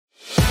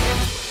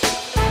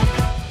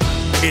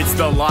It's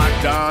the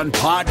Locked On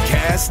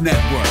Podcast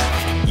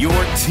Network, your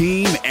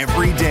team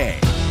every day.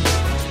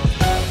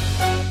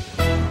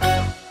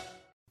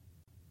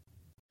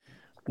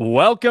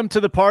 Welcome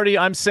to the party.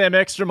 I'm Sam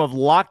Ekstrom of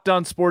Locked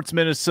On Sports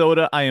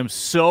Minnesota. I am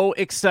so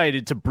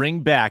excited to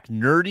bring back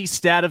Nerdy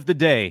Stat of the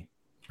Day,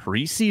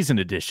 preseason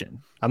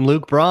edition. I'm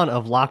Luke Braun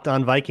of Locked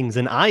On Vikings,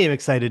 and I am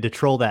excited to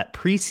troll that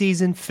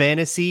preseason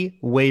fantasy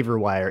waiver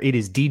wire. It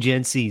is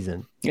DGen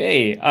season.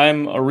 Hey,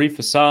 I'm Arif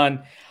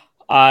Hassan.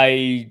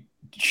 I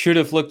should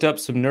have looked up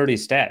some nerdy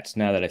stats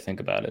now that I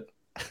think about it.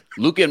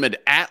 Luke Inman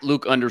at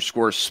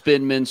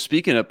Luke_Spinman.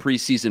 Speaking of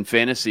preseason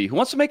fantasy, who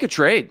wants to make a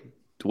trade?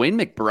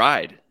 Dwayne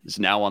McBride is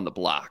now on the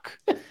block.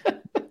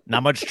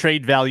 Not much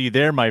trade value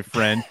there, my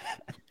friend.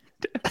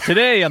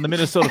 Today on the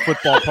Minnesota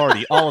Football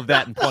Party, all of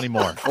that and plenty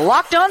more.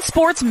 Locked On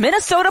Sports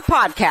Minnesota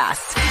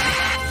Podcast.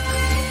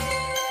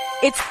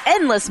 It's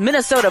endless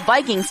Minnesota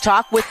Vikings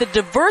talk with the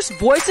diverse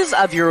voices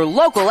of your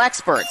local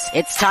experts.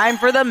 It's time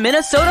for the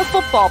Minnesota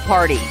Football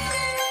Party.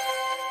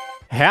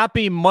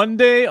 Happy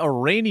Monday, a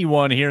rainy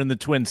one here in the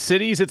Twin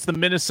Cities. It's the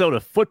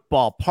Minnesota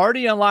Football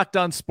Party on Locked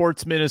On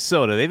Sports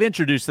Minnesota. They've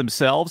introduced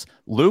themselves.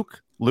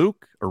 Luke,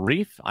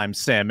 Arif. I'm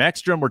Sam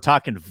Ekstrom. We're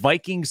talking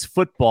Vikings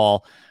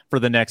football for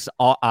the next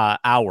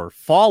hour.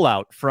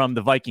 Fallout from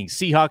the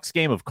Vikings-Seahawks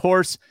game, of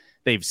course.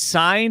 They've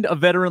signed a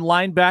veteran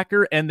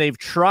linebacker, and they've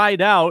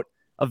tried out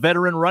a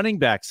veteran running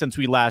back since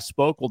we last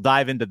spoke. We'll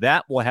dive into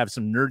that. We'll have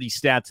some nerdy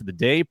stats of the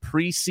day,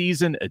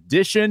 preseason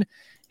edition,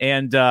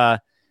 and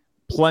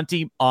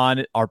plenty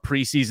on our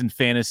preseason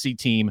fantasy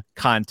team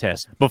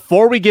contest.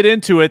 Before we get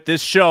into it,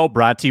 this show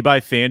brought to you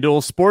by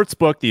FanDuel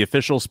Sportsbook, the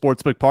official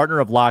sportsbook partner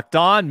of Locked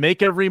On.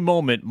 Make every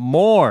moment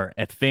more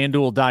at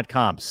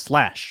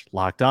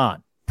FanDuel.com/Locked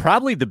On.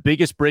 Probably the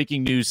biggest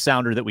breaking news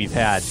sounder that we've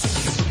had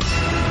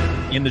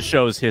in the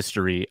show's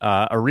history.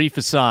 Arif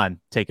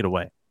Hassan, take it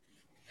away.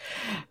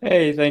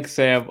 Hey, thanks,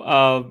 Sam.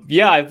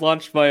 I've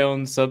launched my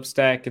own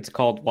Substack. It's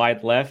called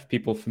Wide Left.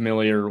 People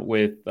familiar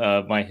with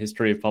my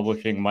history of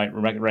publishing might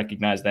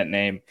recognize that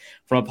name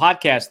from a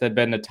podcast that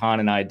Ben Natan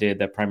and I did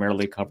that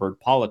primarily covered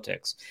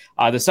politics.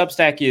 The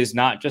Substack is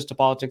not just a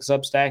politics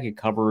Substack. It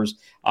covers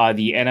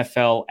the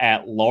NFL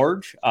at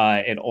large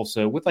and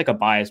also with like a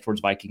bias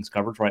towards Vikings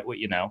coverage, right? What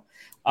you know.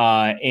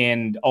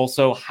 And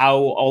also how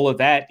all of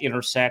that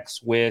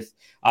intersects with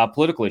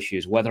political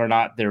issues, whether or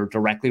not they're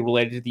directly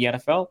related to the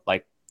NFL,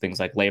 like things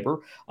like labor,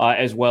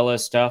 as well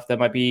as stuff that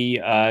might be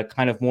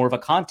kind of more of a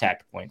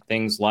contact point,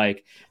 things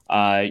like,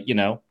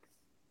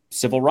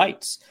 civil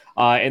rights.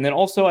 And then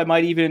also I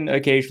might even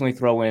occasionally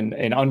throw in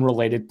an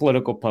unrelated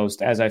political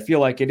post as I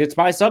feel like it. It's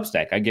my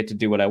Substack. I get to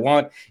do what I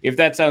want. If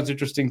that sounds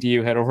interesting to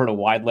you, head over to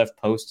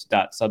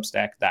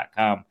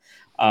wideleftpost.substack.com.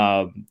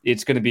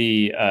 It's going to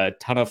be a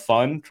ton of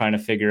fun trying to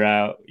figure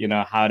out,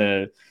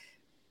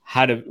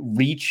 how to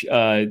reach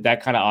that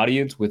kind of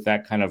audience with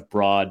that kind of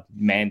broad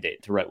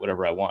mandate to write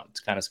whatever I want.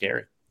 It's kind of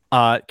scary.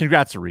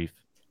 Congrats, Arif.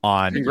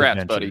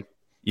 Congrats, buddy.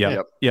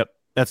 Yep.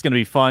 That's going to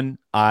be fun.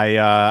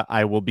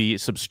 I will be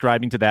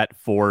subscribing to that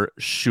for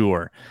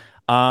sure.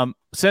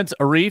 Since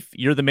Arif,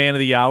 you're the man of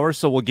the hour,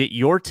 so we'll get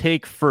your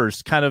take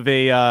first. Kind of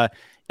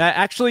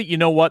actually, you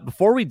know what?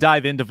 Before we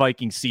dive into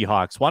Vikings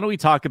Seahawks, why don't we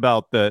talk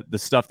about the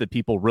stuff that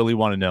people really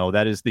want to know?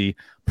 That is the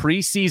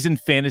preseason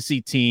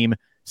fantasy team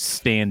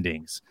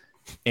standings.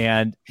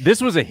 And this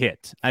was a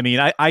hit. I mean,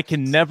 I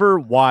can never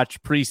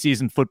watch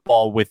preseason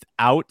football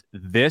without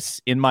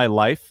this in my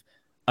life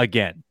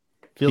again.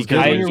 Feels good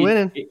when you're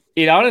winning.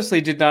 It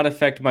honestly did not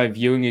affect my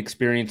viewing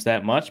experience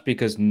that much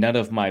because none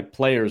of my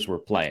players were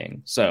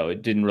playing. So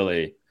it didn't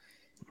really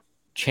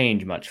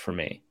change much for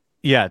me.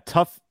 Yeah,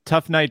 tough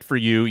night for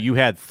you. You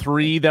had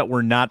 3 that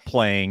were not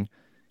playing.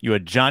 You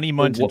had Johnny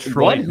Munt and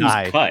Troy one who's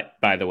cut,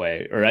 by the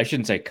way. Or I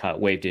shouldn't say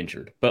cut, waived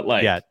injured. But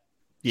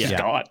he's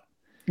gone.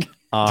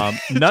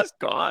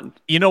 Gone.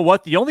 You know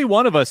what? The only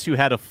one of us who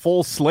had a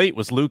full slate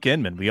was Luke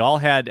Inman. We all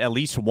had at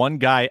least one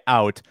guy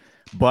out,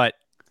 but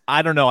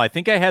I don't know. I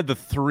think I had the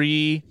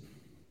three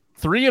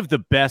of the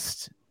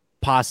best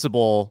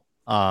possible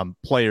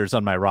players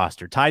on my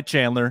roster. Ty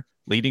Chandler,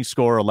 leading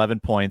scorer, 11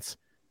 points.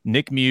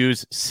 Nick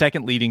Muse,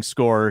 second leading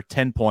scorer,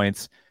 10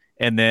 points.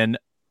 And then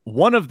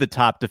one of the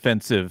top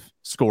defensive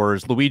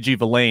scorers, Luigi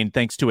Villain,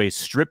 thanks to a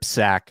strip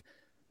sack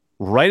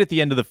right at the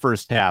end of the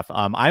first half.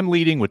 I'm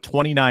leading with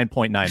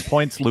 29.9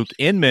 points. Luke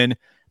Inman,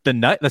 the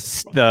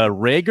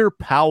Rager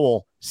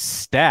Powell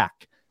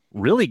stack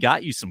really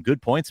got you some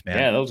good points, man.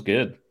 Yeah, that was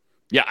good.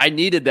 Yeah, I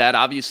needed that.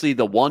 Obviously,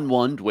 the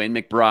 1-1, Dwayne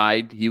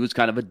McBride, he was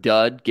kind of a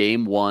dud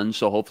game 1,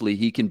 so hopefully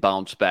he can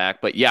bounce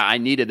back. But yeah, I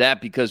needed that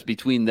because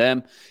between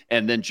them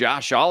and then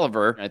Josh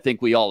Oliver, I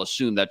think we all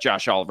assumed that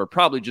Josh Oliver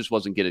probably just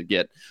wasn't going to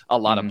get a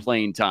lot of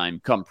playing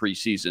time come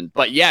preseason.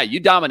 But yeah,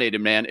 you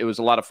dominated, man. It was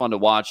a lot of fun to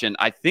watch, and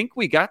I think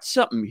we got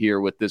something here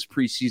with this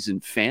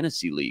preseason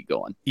fantasy league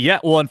going. Yeah,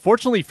 well,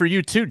 unfortunately for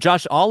you too,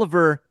 Josh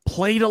Oliver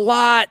played a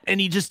lot, and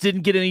he just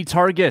didn't get any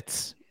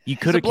targets. You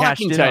could have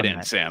cashed in tight on end,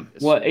 that. Sam.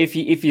 Well, if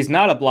he's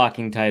not a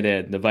blocking tight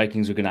end, the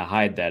Vikings are going to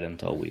hide that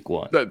until week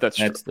 1. That's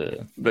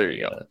true. There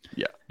you go.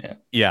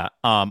 Yeah.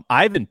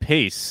 Ivan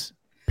Pace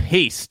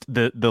paced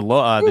the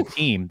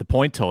team, the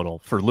point total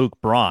for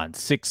Luke Braun,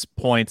 6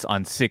 points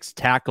on 6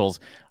 tackles.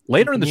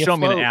 Later in the show, I'm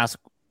going to ask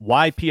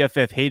why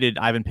PFF hated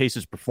Ivan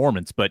Pace's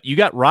performance, but you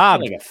got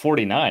robbed. Like a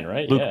 49,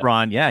 right? Luke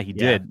Braun, he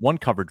did. One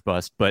coverage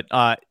bust, but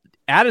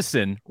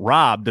Addison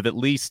robbed of at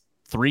least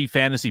 3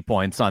 fantasy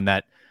points on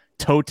that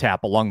toe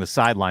tap along the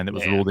sideline that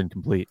was ruled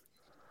incomplete.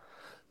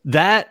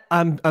 That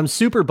I'm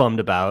super bummed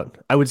about.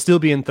 I would still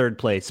be in third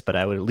place, but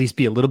I would at least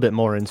be a little bit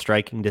more in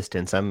striking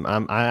distance.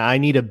 I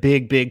need a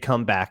big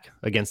comeback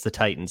against the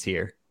Titans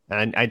here.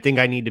 And I think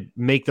I need to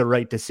make the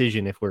right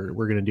decision if we're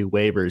going to do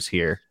waivers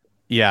here.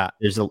 Yeah.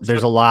 There's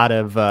a lot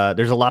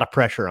of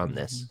pressure on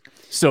this.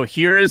 So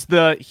here's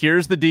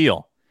the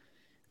deal.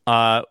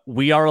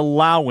 We are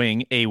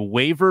allowing a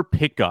waiver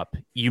pickup.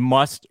 You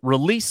must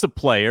release a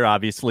player,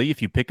 obviously,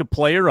 if you pick a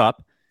player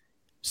up.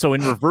 So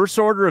in reverse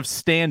order of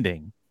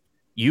standing,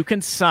 you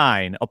can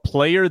sign a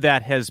player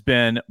that has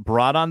been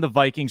brought on the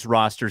Vikings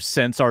roster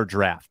since our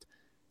draft.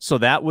 So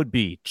that would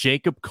be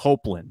Jacob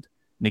Copeland,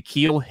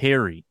 N'Keal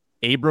Harry,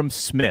 Abram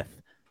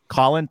Smith,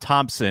 Colin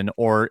Thompson,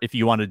 or if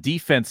you want a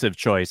defensive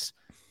choice,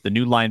 the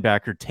new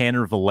linebacker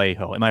Tanner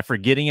Vallejo. Am I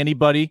forgetting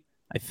anybody?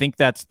 I think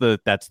that's the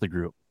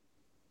group.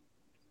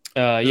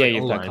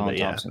 You've got Colin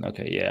Thompson.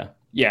 Okay,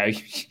 yeah,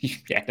 you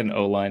got an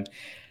O-line.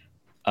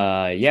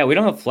 We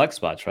don't have flex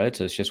spots, right?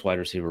 So it's just wide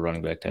receiver,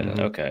 running back, tight end.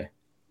 Okay.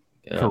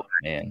 Oh,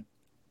 man.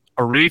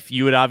 Arif,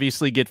 you would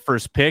obviously get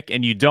first pick,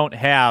 and you don't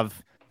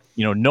have,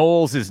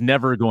 Knowles is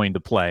never going to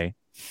play.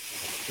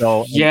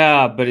 So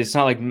but it's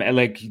not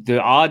like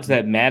the odds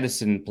that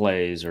Madison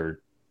plays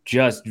are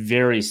just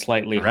very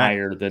slightly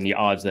higher than the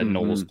odds that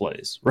Knowles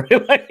plays,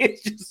 right? Like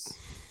it's just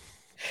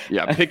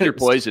pick your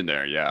poison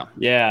there.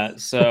 Yeah.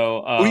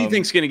 So who do you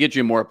think's going to get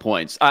you more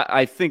points?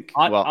 I think.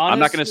 Honestly, I'm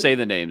not going to say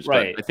the names,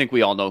 right? But I think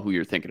we all know who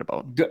you're thinking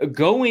about.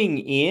 Going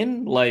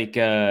in,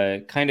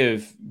 kind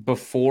of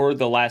before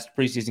the last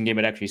preseason game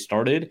had actually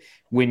started,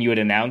 when you had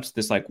announced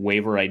this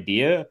waiver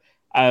idea,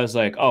 I was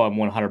like, oh, I'm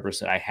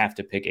 100%. I have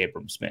to pick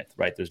Abram Smith,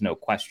 right? There's no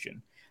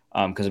question,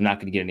 because I'm not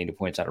going to get any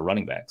points out of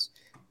running backs,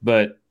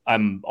 but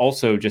I'm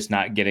also just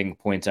not getting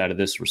points out of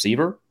this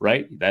receiver,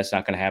 right? That's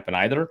not going to happen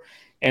either.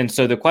 And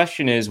so the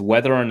question is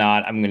whether or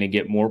not I'm going to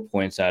get more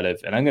points out of,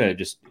 and I'm going to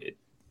just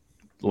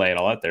lay it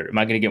all out there. Am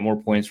I going to get more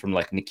points from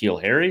N'Keal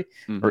Harry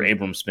or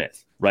Abram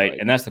Smith? Right.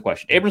 And that's the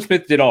question. Abram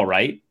Smith did all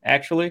right,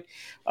 actually.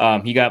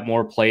 He got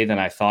more play than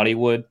I thought he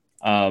would.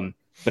 But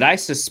I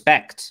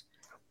suspect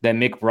that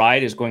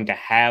McBride is going to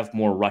have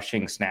more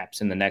rushing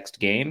snaps in the next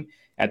game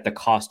at the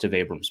cost of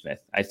Abram Smith.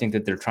 I think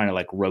that they're trying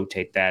to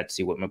rotate that,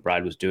 see what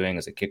McBride was doing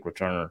as a kick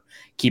returner,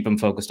 keep him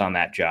focused on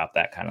that job,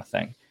 that kind of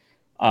thing.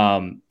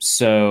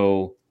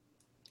 So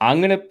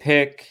I'm going to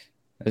pick,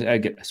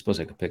 I suppose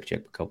I could pick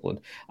Jacob Copeland.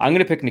 I'm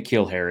going to pick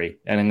N'Keal Harry,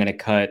 and I'm going to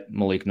cut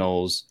Malik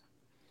Knowles.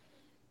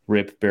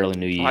 Rip, barely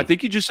knew you. I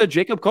think you just said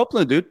Jacob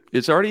Copeland, dude.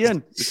 It's already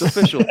in. It's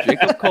official.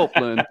 Jacob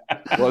Copeland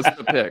was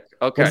the pick.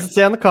 Okay. Doesn't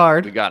say on the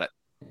card. We got it.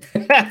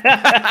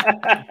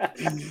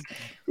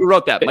 Who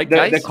wrote that? Mike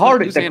Dice? The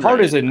card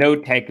is a no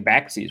take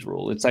backsies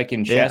rule. It's like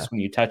in chess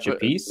when you touch a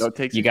piece,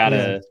 you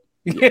gotta.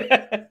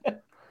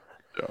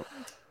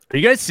 Are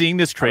you guys seeing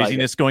this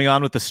craziness going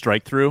on with the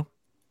strike through?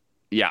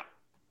 Yeah.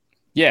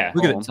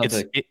 Look at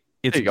it.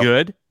 It's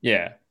good.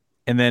 Yeah.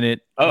 And then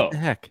what the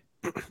heck?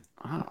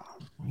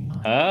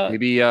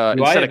 Maybe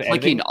instead of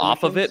clicking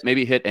off of it,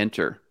 maybe hit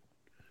enter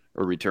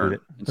or return.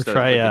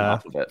 Try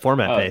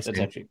format paste.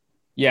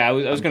 I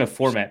was going to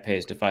format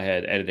paste if I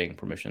had editing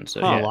permission. So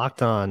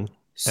locked on.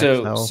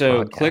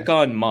 So click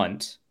on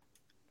Munt.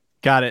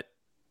 Got it.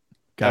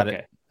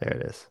 There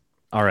it is.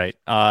 All right.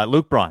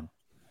 Luke Braun.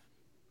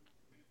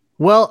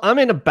 Well, I'm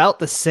in about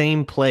the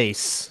same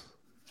place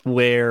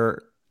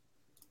where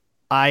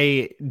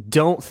I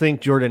don't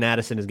think Jordan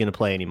Addison is going to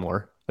play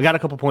anymore. I got a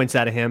couple points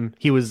out of him.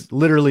 He was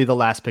literally the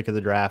last pick of the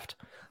draft.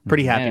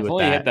 Pretty happy with that. If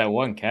only he had that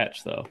one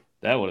catch, though,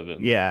 that would have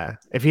been. Yeah.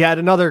 If he had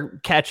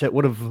another catch, that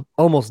would have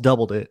almost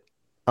doubled it.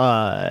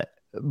 But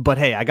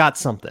hey, I got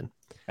something.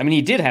 I mean,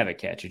 he did have a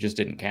catch. It just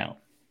didn't count.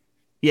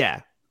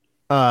 Yeah.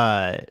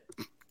 Do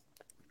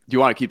you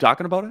want to keep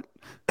talking about it?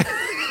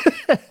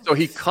 So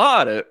he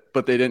caught it,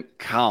 but they didn't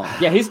count.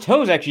 Yeah, his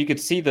toes actually, you could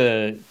see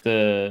the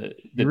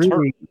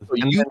really,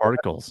 so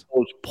articles.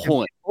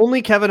 Point.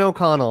 Only Kevin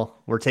O'Connell.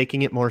 We're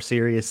taking it more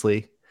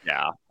seriously.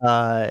 Yeah.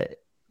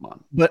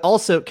 But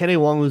also Kenny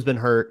Nwangwu's been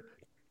hurt.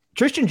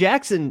 Tristan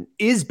Jackson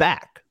is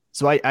back,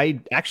 so I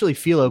actually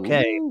feel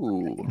okay.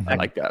 Ooh, I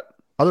like that.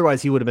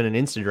 Otherwise, he would have been an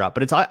instant drop.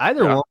 But it's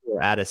either Nwangwu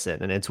or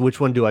Addison, and it's which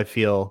one do I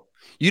feel?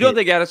 You don't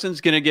think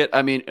Addison's going to get?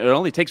 I mean, it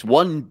only takes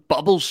one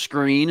bubble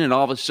screen, and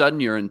all of a sudden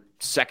you're in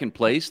second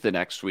place the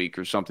next week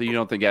or something. You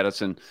don't think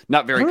Addison?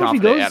 Not very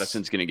confident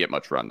Addison's going to get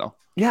much run though.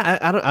 Yeah,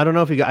 I don't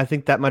know if he got. I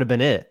think that might have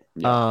been it.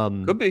 Yeah.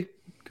 Could be.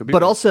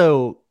 But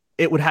also,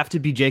 it would have to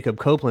be Jacob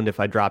Copeland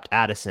if I dropped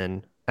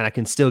Addison, and I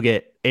can still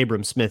get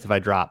Abram Smith if I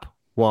drop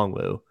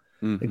Nwangwu.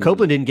 Mm-hmm. And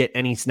Copeland didn't get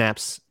any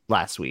snaps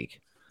last week,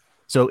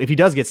 so if he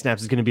does get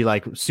snaps, it's going to be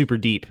like super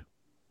deep.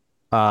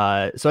 So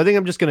I think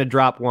I'm just going to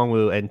drop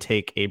Nwangwu and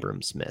take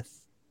Abram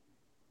Smith.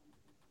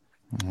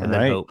 And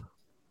then hope.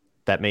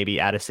 that maybe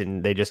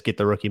Addison, they just get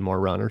the rookie more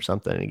run or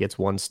something and he gets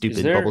one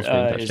stupid bubble screen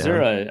touchdown. Is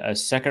there a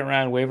second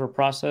round waiver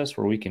process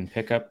where we can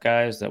pick up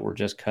guys that were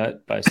just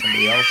cut by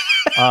somebody else?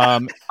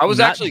 I was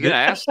actually going to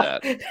ask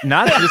that.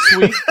 Not this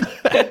week.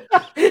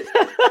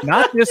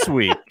 Not this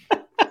week.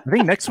 I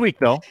think next week,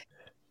 though.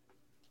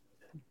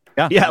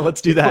 Yeah,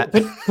 let's do that.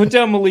 Put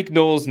down Malik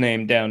Knowles'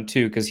 name down,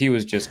 too, because he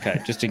was just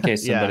cut, just in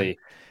case somebody... Yeah.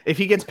 If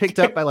he gets picked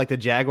up by, like, the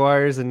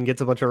Jaguars and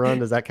gets a bunch of run,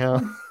 does that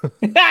count?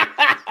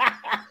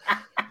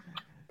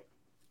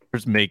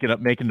 Just making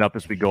it up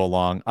as we go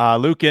along.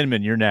 Luke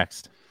Inman, you're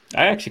next.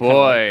 I actually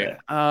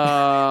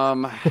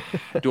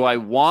do I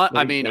want?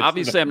 I mean,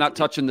 obviously, I'm not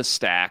touching the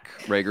stack.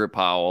 Rager,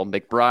 Powell,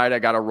 McBride, I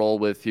got to roll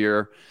with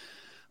here.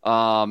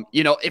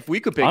 If we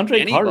could pick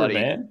Andre anybody, Carter,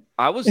 man.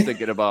 I was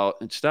thinking about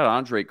instead of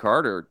Andre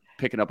Carter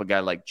picking up a guy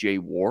like Jay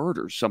Ward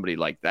or somebody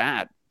like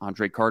that.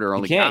 Andre Carter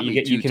only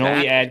you can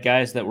only add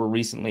guys that were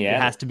recently added.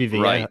 It has to be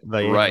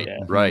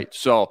right.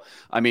 So,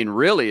 I mean,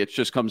 really, it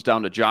just comes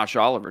down to Josh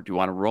Oliver. Do you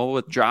want to roll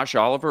with Josh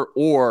Oliver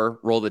or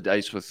roll the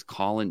dice with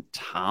Colin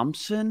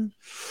Thompson?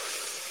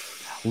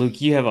 Luke,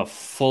 you have a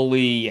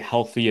fully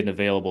healthy and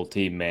available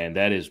team, man.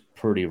 That is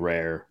pretty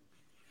rare.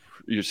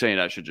 You're saying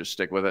I should just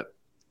stick with it?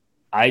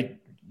 I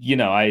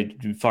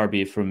far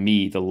be it from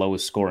me, the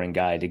lowest scoring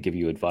guy, to give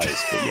you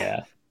advice, but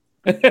yeah.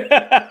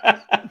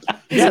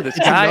 Yeah, this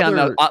guy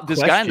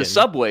on the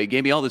subway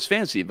gave me all this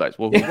fancy advice.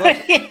 Well, who was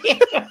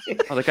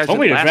it? The guy's told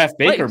me to draft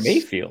Baker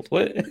Mayfield.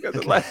 What?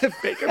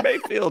 Baker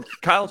Mayfield,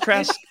 Kyle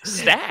Trask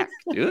stack,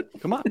 dude.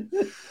 Come on.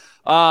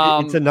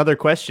 It's another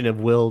question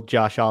of will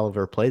Josh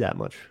Oliver play that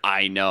much?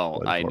 I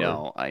know.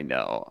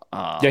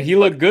 Yeah, he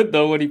looked good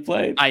though when he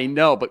played. I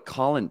know, but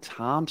Colin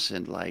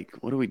Thompson, like,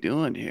 what are we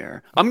doing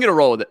here? I'm gonna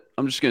roll with it.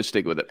 I'm just gonna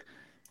stick with it.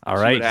 All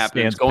right, see what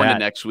happens. Going to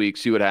next week,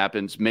 see what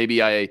happens.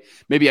 Maybe I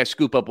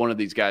scoop up one of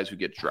these guys who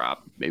gets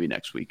dropped. Maybe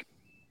next week.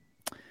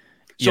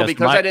 So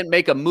I didn't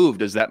make a move,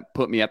 does that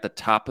put me at the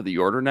top of the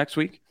order next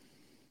week?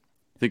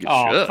 I think it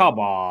should. Come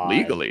on,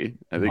 legally.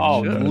 I think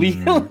it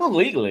should.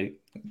 Legally.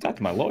 Talk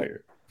to my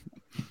lawyer.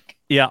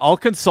 Yeah, I'll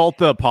consult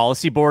the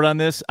policy board on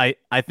this. I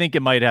think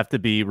it might have to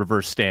be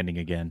reverse standing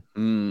again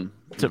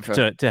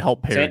to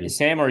help parity.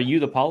 Sam, are you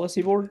the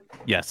policy board?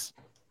 Yes.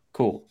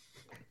 Cool.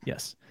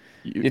 Yes.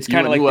 It's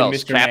kind of like the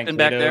Mr. Captain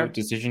back there?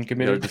 Decision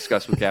committee.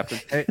 Discuss with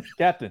Captain. Hey,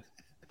 Captain.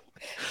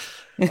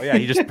 Oh yeah,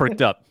 he just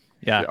pricked up.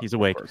 Yeah, he's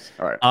awake.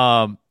 All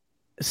right.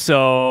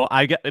 So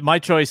my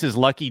choice is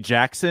Lucky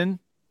Jackson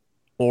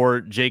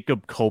or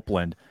Jacob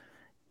Copeland.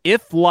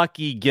 If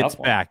Lucky gets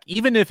back,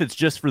 even if it's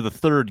just for the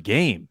third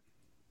game,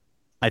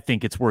 I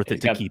think it's worth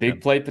it to keep him.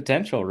 Big play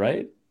potential,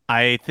 right?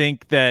 I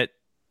think that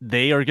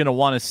they are going to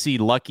want to see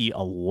Lucky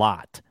a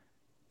lot.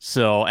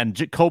 So,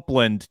 and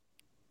Copeland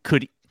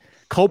could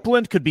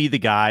be the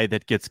guy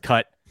that gets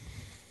cut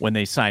when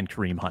they sign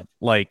Kareem Hunt.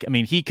 Like, I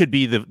mean, he could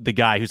be the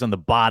guy who's on the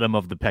bottom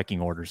of the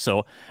pecking order.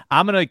 So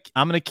I'm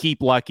gonna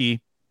keep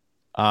Lucky.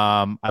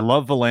 I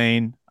love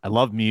Villain. I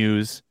love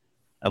Muse.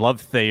 I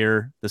love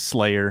Thayer, the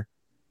Slayer.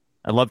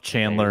 I love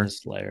Chandler. The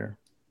Slayer.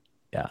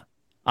 Yeah.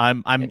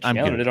 I'm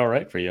Chandler did all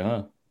right for you,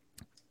 huh?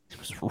 It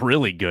was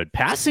really good.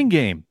 Passing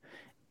game.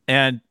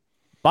 And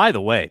by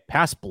the way,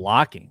 pass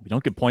blocking. We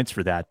don't get points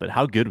for that, but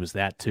how good was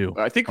that too?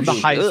 I think I'm the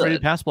highest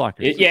rated pass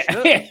blocker.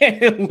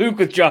 Luke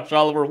with Josh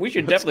Oliver. We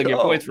should definitely get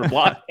points for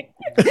blocking.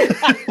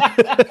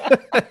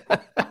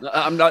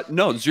 I'm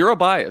not zero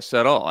bias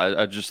at all.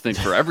 I just think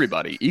for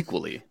everybody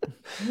equally.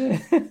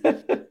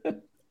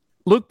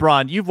 Luke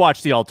Braun, you've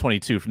watched the All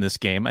 22 from this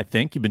game. I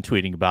think you've been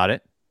tweeting about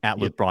it at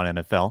Luke Braun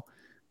NFL.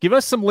 Give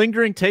us some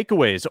lingering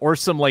takeaways or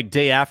some like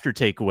day after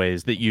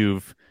takeaways that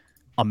you've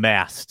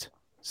amassed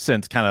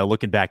since kind of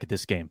looking back at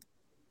this game.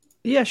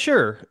 Yeah,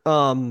 sure.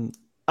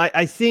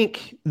 I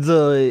think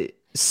the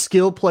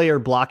skill player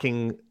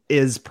blocking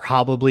is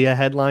probably a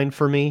headline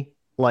for me,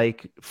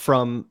 like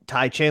from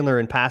Ty Chandler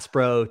and Pass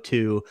Pro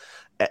to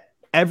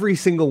every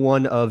single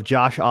one of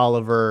Josh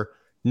Oliver,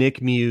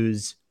 Nick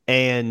Muse,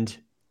 and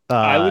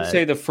I would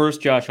say the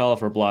first Josh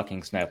Oliver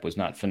blocking snap was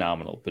not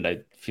phenomenal, but I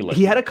feel like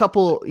he had a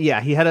couple.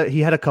 Yeah, he had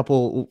a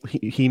couple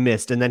he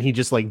missed, and then he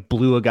just like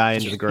blew a guy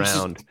into the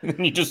ground.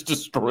 He just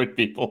destroyed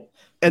people.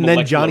 And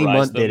then Johnny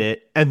Munt did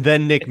it, and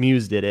then Nick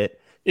Muse did it.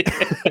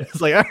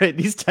 It's like, all right,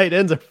 these tight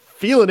ends are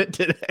feeling it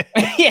today.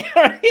 Yeah,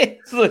 right.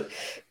 It's like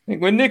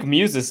when Nick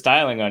Muse is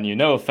styling on you,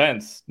 no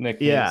offense, Nick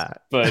Muse,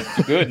 but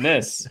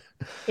goodness.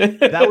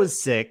 That was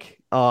sick.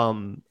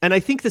 And I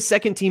think the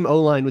second team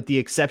O-line, with the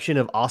exception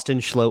of Austin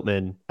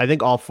Schlottman, I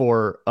think all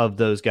four of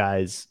those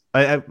guys,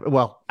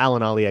 well,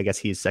 Alan Ali, I guess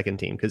he's second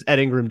team because Ed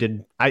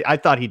Ingram I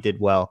thought he did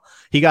well.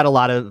 He got a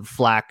lot of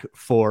flack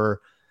for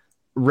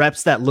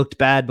reps that looked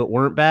bad but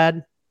weren't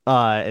bad.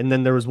 And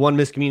then there was one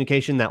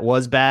miscommunication that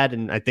was bad.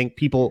 And I think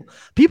people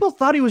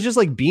thought he was just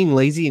like being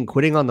lazy and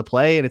quitting on the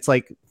play. And it's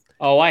like,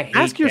 I hate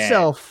ask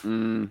yourself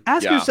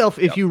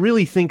if you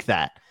really think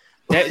that.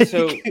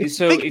 So think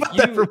if about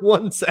that for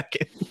 1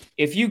 second.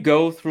 If you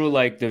go through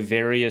like the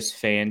various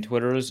fan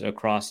Twitters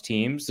across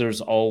teams, there's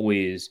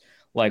always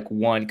like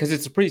one, because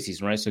it's a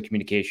preseason, right? So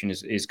communication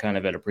is kind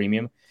of at a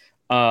premium.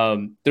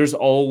 there's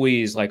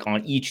always like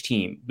on each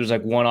team, there's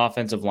like one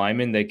offensive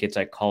lineman that gets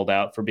like called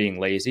out for being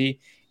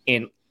lazy.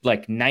 And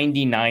like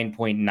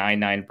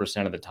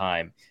 99.99% of the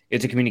time,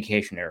 it's a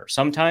communication error.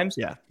 Sometimes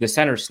the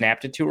center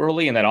snapped it too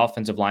early and that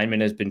offensive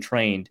lineman has been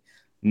trained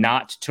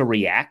not to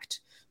react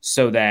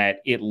so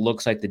that it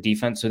looks like the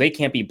defense. So they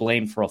can't be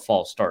blamed for a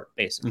false start,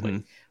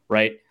 basically.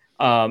 Right.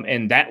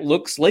 And that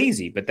looks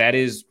lazy, but that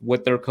is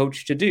what they're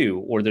coached to do.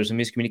 Or there's a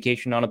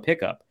miscommunication on a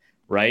pickup.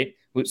 Right.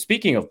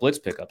 Speaking of blitz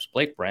pickups,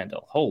 Blake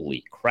Brandel,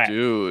 holy crap,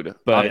 dude!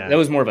 But that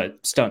was more of a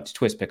stunt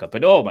twist pickup.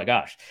 But oh my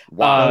gosh,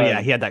 wow!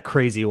 He had that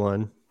crazy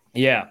one.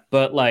 Yeah,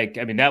 but like,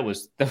 I mean, that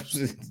was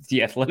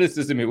the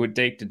athleticism it would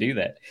take to do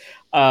that.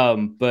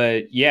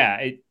 But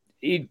yeah,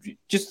 it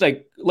just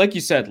like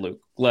you said, Luke,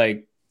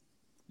 like,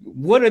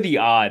 what are the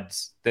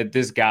odds that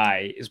this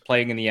guy is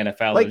playing in the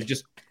NFL? Like,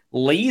 just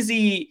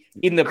lazy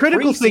in the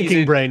critical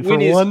thinking brain for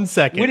 1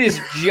 second when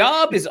his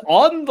job is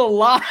on the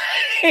line.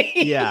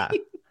 Yeah.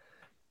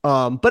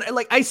 But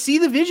like I see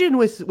the vision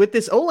with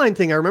this O-line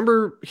thing. I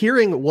remember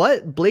hearing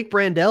what Blake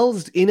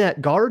Brandel's in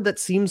at guard. That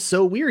seems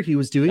so weird. He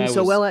was doing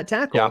so well at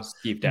tackle.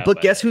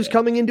 But guess who's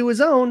coming into his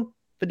own?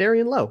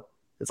 Fadarian Lowe.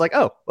 It's like,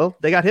 oh, well,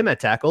 they got him at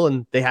tackle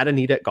and they had a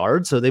need at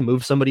guard, so they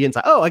moved somebody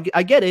inside. Oh,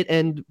 I get it.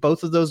 And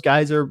both of those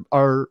guys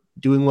are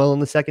doing well on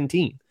the second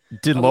team.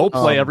 Did Lowe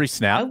play every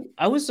snap?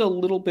 I was a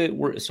little bit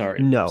worried.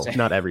 Sorry. No,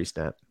 not every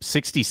snap.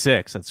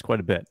 66. That's quite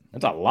a bit.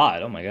 That's a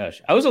lot. Oh my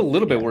gosh. I was a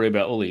little bit worried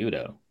about Oli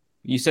Udoh.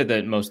 You said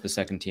that most of the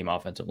second team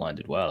offensive line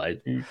did well.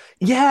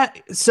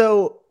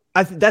 So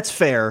that's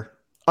fair.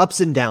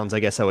 Ups and downs, I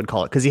guess I would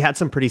call it, because he had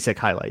some pretty sick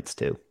highlights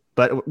too.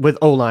 But with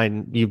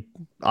O-line, you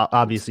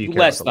obviously you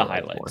less the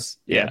highlights.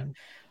 Yeah.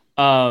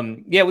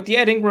 With the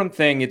Ed Ingram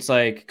thing, it's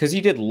like, because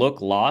he did look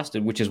lost,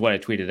 which is what I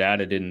tweeted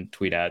out. I didn't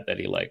tweet out that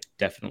he like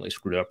definitely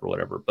screwed up or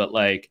whatever. But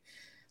like,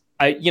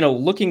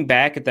 looking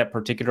back at that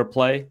particular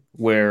play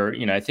where,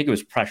 I think it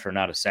was pressure,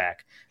 not a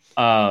sack.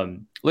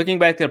 Looking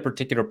back at that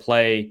particular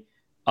play,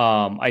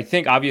 I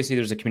think obviously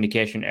there's a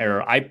communication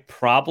error. I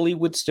probably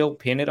would still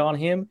pin it on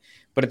him,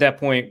 but at that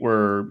point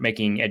we're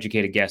making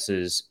educated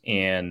guesses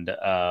and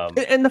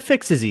the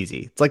fix is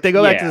easy. It's like they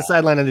go back to the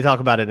sideline and they talk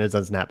about it and it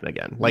doesn't happen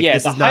again. Like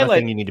this is not a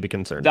thing you need to be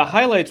concerned about. The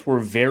highlights were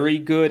very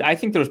good. I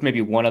think there was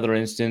maybe one other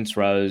instance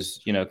where I was,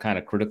 kind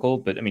of critical,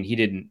 but I mean, he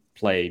didn't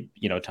play,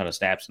 a ton of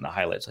snaps, and the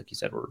highlights, like you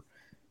said, were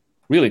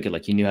really good.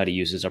 Like he knew how to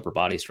use his upper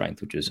body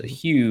strength, which is a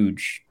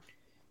huge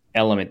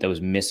element that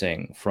was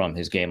missing from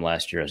his game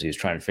last year as he was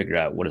trying to figure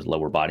out what his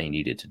lower body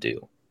needed to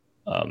do.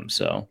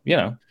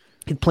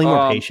 He'd play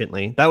more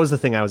patiently. That was the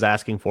thing I was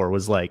asking for,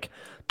 was like,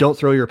 don't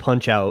throw your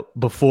punch out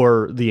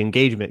before the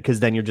engagement,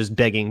 because then you're just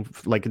begging,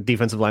 like a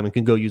defensive lineman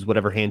can go use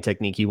whatever hand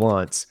technique he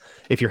wants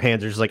if your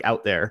hands are just like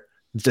out there.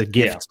 It's a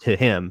gift to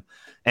him.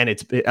 And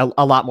it's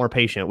a lot more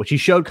patient, which he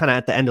showed kind of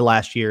at the end of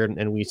last year,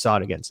 and we saw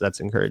it again. So that's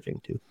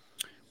encouraging too.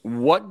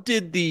 What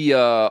did the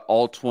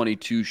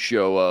All-22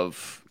 show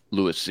of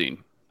Lewis Cine?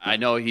 I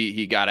know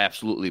he got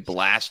absolutely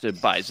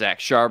blasted by Zach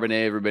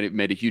Charbonnet. Everybody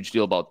made a huge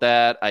deal about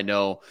that. I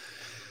know,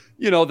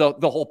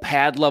 the whole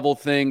pad level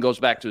thing goes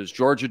back to his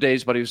Georgia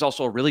days, but he was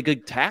also a really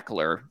good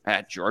tackler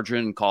at Georgia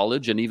in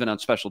college and even on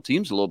special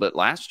teams a little bit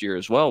last year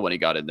as well when he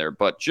got in there.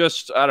 But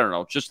just, I don't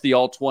know, just the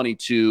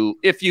All-22,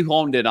 if you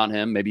honed in on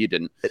him, maybe you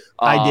didn't.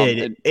 I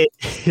did.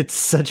 It's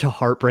such a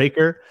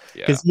heartbreaker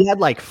because he had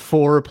like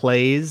 4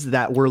 plays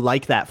that were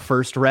like that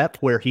first rep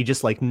where he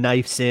just like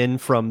knifes in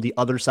from the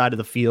other side of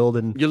the field.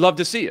 And you love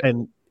to see it.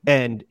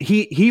 And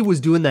he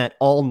was doing that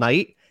all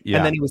night. Yeah.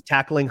 And then he was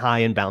tackling high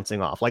and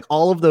bouncing off. Like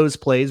all of those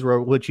plays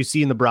where what you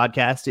see in the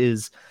broadcast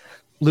is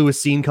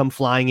Lewis Cine come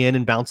flying in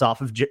and bounce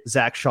off of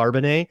Zach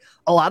Charbonnet.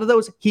 A lot of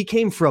those, he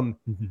came from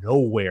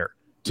nowhere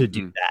to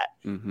do that.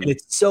 And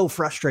it's so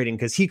frustrating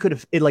because he could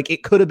have,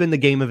 it could have been the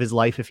game of his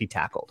life if he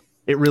tackled.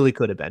 It really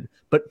could have been.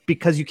 But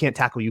because you can't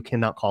tackle, you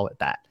cannot call it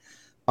that.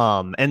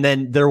 And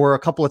then there were a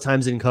couple of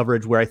times in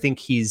coverage where I think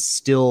he's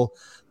still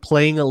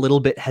playing a little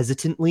bit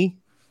hesitantly.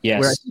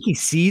 Yes. Where I think he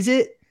sees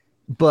it,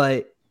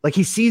 but like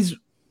he sees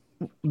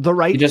the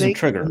right thing. He doesn't thing,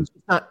 trigger.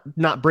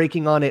 Not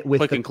breaking on it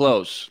with click and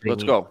close.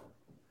 Let's go.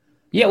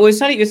 Yeah, well,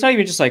 it's not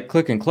even just like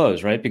click and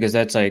close, right? Because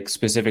that's like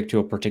specific to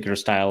a particular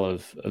style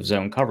of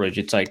zone coverage.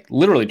 It's like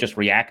literally just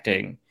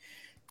reacting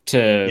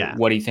to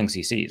what he thinks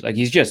he sees. Like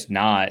he's just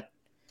not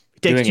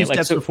takes 2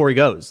 steps before he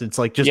goes. It's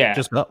like just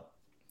go.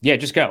 Yeah,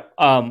 just go.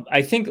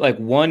 I think like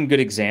one good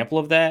example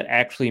of that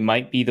actually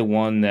might be the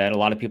one that a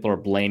lot of people are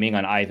blaming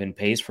on Ivan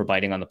Pace for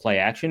biting on the play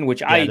action,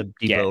 which I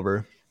get.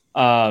 Over.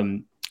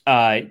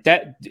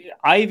 That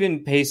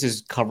Ivan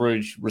Pace's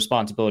coverage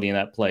responsibility in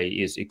that play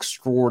is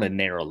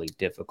extraordinarily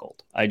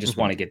difficult. I just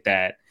want to get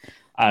that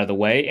out of the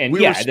way. And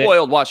we were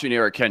spoiled watching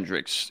Eric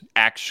Kendricks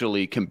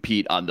actually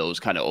compete on those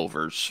kind of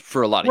overs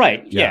for a lot of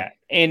years. Yeah.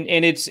 And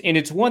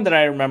it's one that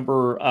I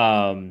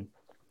remember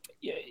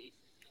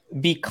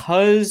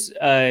because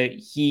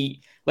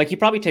he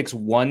probably takes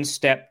 1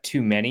 step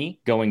too many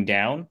going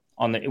down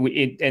on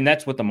and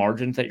that's what the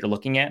margins that you're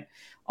looking at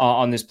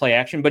on this play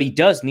action, but he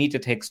does need to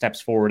take steps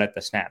forward at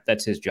the snap.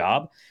 That's his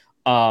job.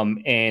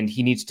 and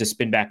he needs to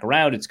spin back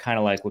around. It's kind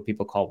of like what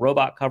people call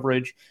robot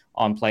coverage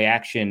on play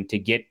action to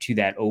get to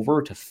that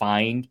over to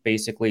find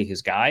basically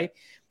his guy.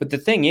 But the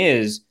thing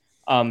is,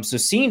 so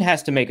Scene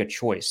has to make a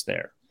choice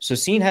there. So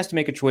Scene has to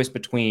make a choice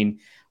between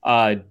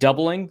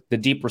doubling the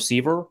deep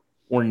receiver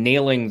or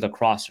nailing the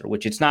crosser,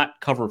 which it's not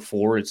cover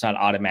 4. It's not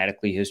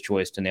automatically his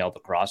choice to nail the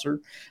crosser.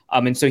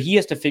 And so he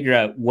has to figure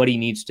out what he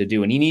needs to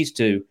do. And he needs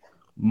to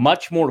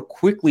much more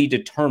quickly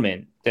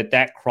determine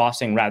that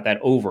crossing route, that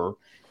over,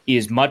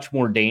 is much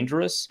more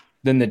dangerous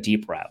than the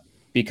deep route,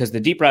 because the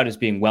deep route is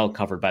being well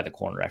covered by the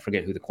corner. I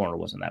forget who the corner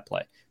was in that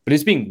play, but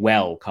it's being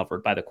well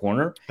covered by the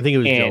corner. I think it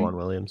was Joan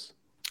Williams.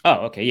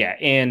 Oh, okay. Yeah.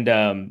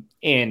 And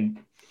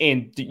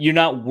you're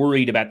not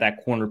worried about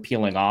that corner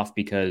peeling off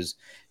because,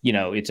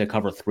 it's a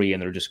cover 3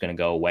 and they're just going to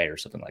go away or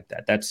something like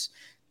that. That's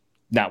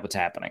not what's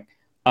happening.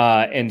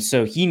 And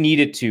so he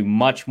needed to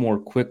much more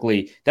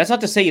quickly. That's not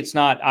to say it's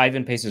not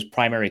Ivan Pace's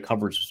primary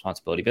coverage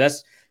responsibility, but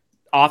that's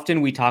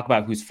often we talk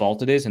about whose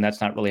fault it is, and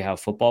that's not really how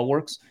football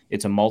works.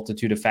 It's a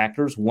multitude of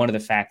factors. One of the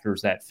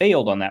factors that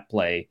failed on that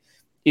play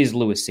is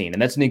Lewis Cine.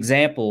 And that's an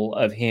example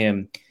of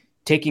him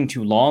taking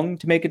too long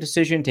to make a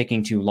decision,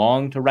 taking too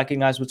long to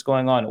recognize what's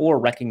going on, or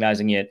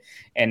recognizing it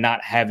and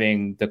not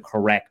having the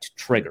correct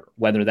trigger,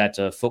 whether that's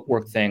a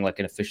footwork thing, like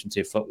an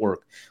efficiency of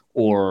footwork,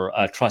 or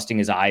trusting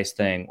his eyes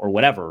thing, or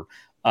whatever.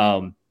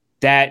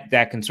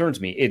 That concerns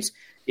me.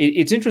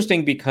 It's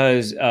interesting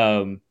because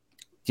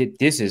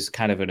this is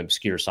kind of an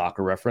obscure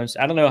soccer reference.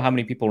 I don't know how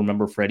many people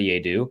remember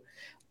Freddie Adu,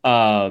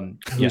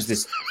 who's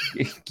this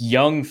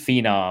young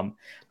phenom.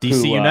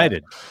 DC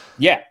United.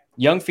 Yeah,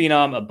 young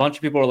phenom. A bunch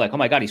of people are like, oh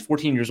my God, he's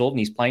 14 years old and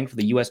he's playing for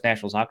the U.S.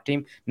 national soccer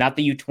team, not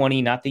the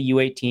U20, not the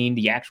U18,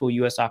 the actual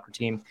U.S. soccer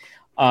team.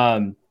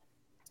 And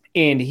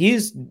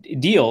his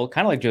deal,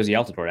 kind of like Josie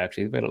Altidore,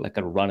 actually, they had like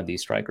a run of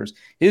these strikers.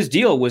 His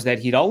deal was that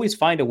he'd always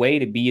find a way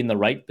to be in the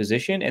right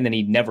position and then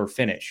he'd never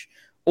finish,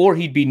 or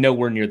he'd be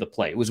nowhere near the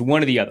play. It was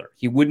one or the other.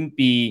 He wouldn't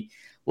be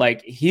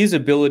like his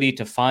ability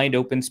to find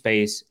open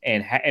space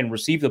and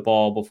receive the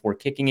ball before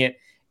kicking it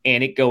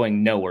and it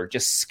going nowhere,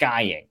 just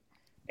skying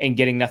and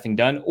getting nothing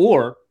done,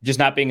 or just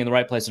not being in the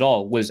right place at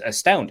all, was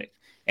astounding.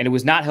 And it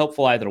was not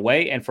helpful either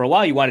way. And for a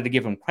while, you wanted to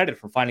give him credit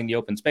for finding the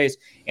open space.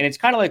 And it's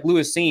kind of like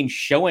Lewis Cine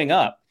showing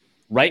up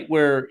right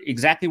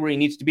exactly where he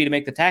needs to be to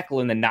make the tackle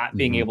and then not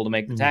being able to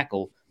make the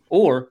tackle,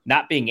 or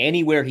not being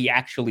anywhere he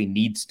actually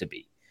needs to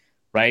be.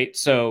 Right.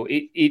 So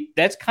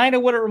that's kind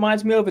of what it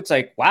reminds me of. It's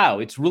like, wow,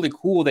 it's really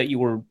cool that you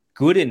were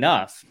good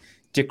enough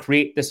to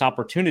create this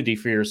opportunity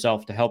for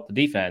yourself to help the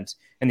defense,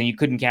 and then you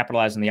couldn't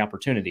capitalize on the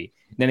opportunity.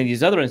 And then in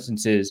these other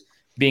instances,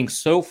 being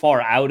so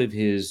far out of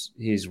his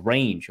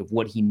range of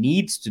what he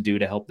needs to do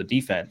to help the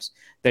defense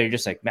that you're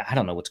just like, man, I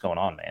don't know what's going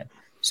on, man.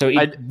 So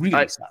it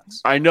really sucks.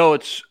 I know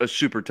it's a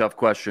super tough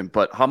question,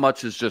 but how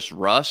much is just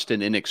rust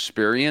and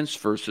inexperience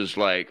versus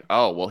like,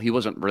 oh, well, he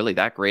wasn't really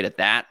that great at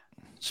that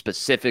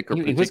specific or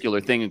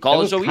particular thing in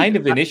college? That was kind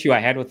of an issue I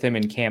had with him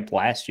in camp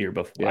last year,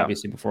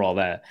 obviously before all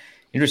that.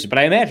 Interesting, but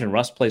I imagine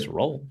Russ plays a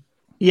role.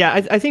 Yeah,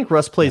 I think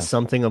Russ plays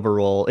something of a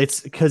role. It's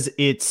because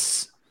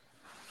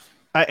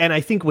and I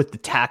think with the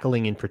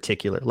tackling in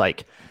particular,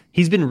 like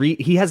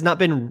he has not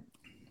been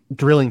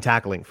drilling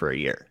tackling for a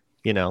year.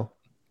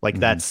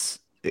 That's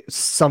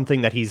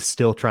something that he's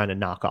still trying to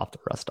knock off the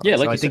rust on. Yeah,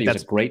 like I think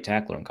that's a great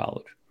tackler in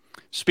college.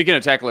 Speaking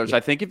of tacklers, I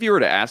think if you were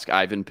to ask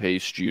Ivan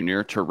Pace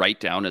Jr. to write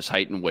down his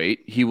height and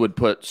weight, he would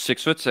put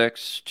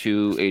 6'6",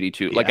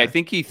 282. Yeah. Like I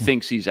think he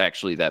thinks he's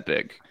actually that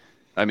big.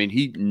 I mean,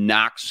 he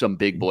knocks some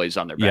big boys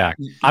on their back.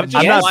 I'm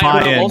not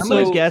buying.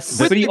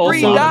 But he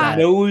also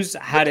knows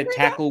how to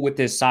tackle with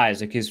his size.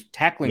 Like his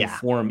tackling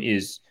form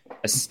is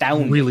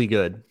astounding. Really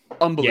good.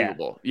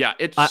 Unbelievable. Yeah,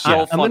 it's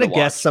so I'm fun going to to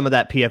guess some of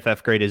that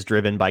PFF grade is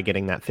driven by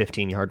getting that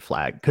 15-yard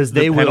flag, because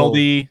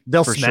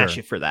they'll smash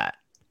you for that.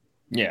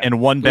 Yeah, and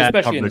one bad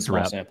especially in the coverage small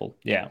rep. Sample.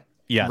 Yeah.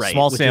 Yeah, right.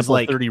 Small sample,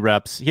 30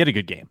 reps. He had a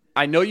good game.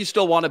 I know you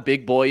still want a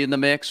big boy in the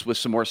mix with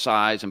some more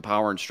size and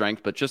power and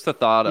strength, but just the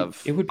thought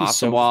of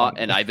Asamoah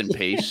and Ivan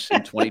Pace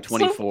in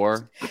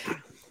 2024.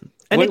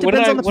 And it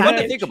depends on the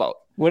package. To think about.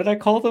 What did I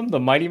call them? The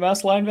Mighty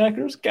Mouse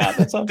linebackers? God,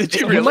 that sounds Did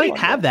you really? You might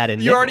have that in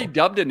You already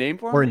dubbed a name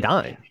for him? Or in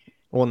dime.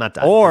 Well, not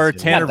dime. Or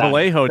Tanner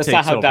Vallejo takes over.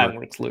 That's not how dime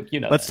works, Luke.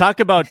 Let's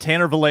talk about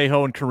Tanner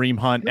Vallejo and Kareem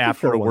Hunt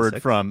after a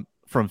word from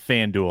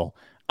FanDuel.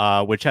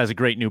 Which has a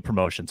great new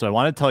promotion. So I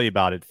want to tell you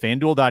about it.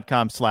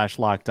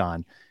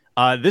 FanDuel.com/lockedon.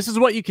 This is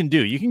what you can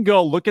do. You can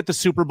go look at the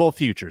Super Bowl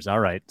futures. All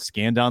right.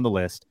 Scan down the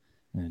list.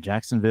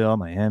 Jacksonville,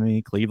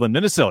 Miami, Cleveland,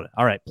 Minnesota.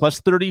 All right. Plus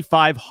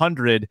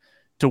 3,500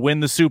 to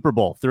win the Super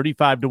Bowl.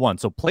 35-1.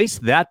 So place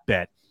that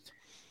bet.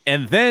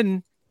 And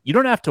then you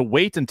don't have to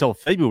wait until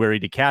February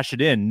to cash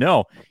it in.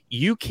 No,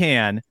 you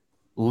can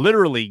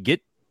literally get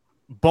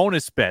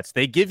bonus bets.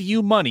 They give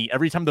you money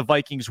every time the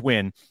Vikings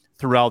win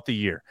throughout the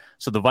year.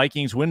 So the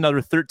Vikings win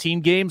another 13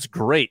 games.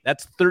 Great.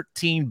 That's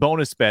 13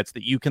 bonus bets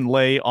that you can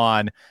lay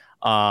on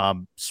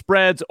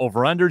spreads,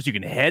 over-unders. You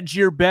can hedge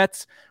your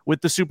bets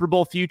with the Super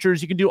Bowl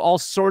futures. You can do all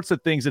sorts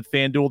of things at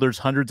FanDuel. There's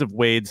hundreds of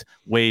ways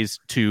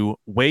to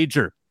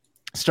wager.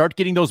 Start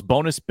getting those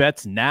bonus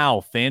bets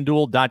now.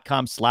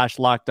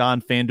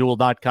 FanDuel.com/lockedon,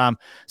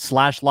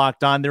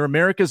 FanDuel.com/lockedon. They're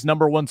America's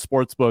 #1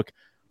 sportsbook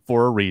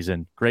for a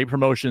reason. Great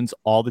promotions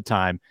all the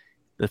time.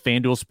 The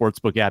FanDuel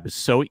Sportsbook app is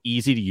so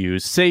easy to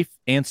use, safe,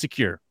 and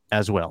secure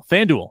as well.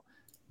 FanDuel,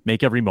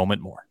 make every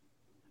moment more.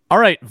 All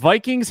right,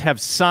 Vikings have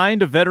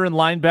signed a veteran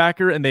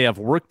linebacker, and they have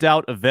worked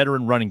out a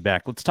veteran running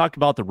back. Let's talk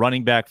about the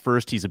running back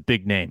first. He's a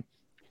big name.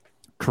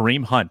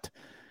 Kareem Hunt.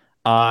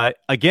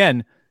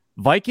 Again,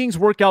 Vikings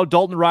work out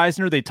Dalton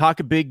Reisner. They talk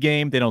a big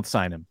game. They don't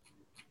sign him.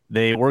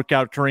 They work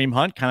out Kareem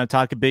Hunt, kind of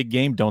talk a big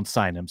game, don't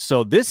sign him.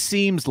 So this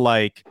seems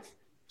like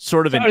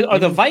sort of are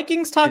the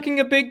Vikings talking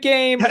a big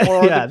game, or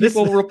are the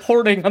people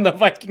reporting on the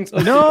Vikings?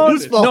 No.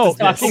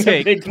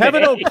 Okay,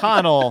 Kevin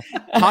O'Connell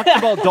talked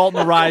about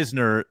Dalton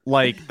Reisner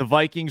like the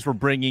Vikings were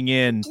bringing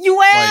in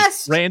like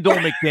Randall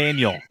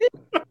McDaniel.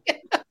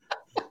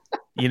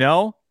 You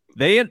know,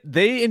 they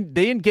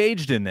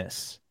engaged in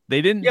this.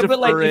 They didn't. Yeah, but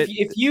like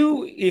it.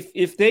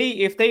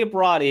 if they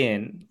brought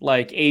in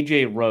like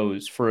AJ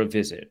Rose for a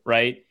visit,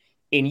 right?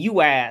 And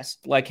you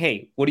asked like,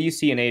 hey, what do you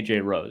see in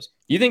AJ Rose?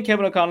 You think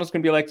Kevin O'Connell's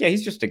going to be like, yeah,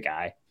 he's just a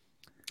guy?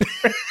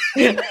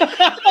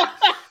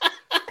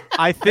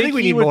 I think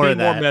we need more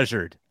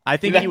measured. I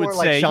think he would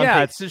say,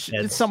 yeah,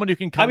 it's someone who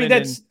can come in. I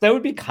mean, that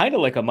would be kind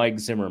of like a Mike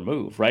Zimmer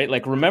move, right?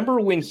 Like,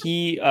 remember when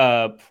he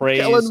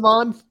praised Kellen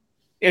Mond?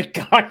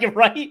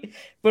 Right?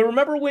 But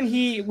remember when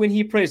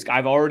he praised,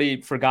 I've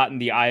already forgotten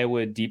the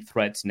Iowa deep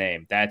threat's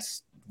name.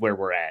 That's where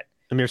we're at.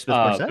 Amir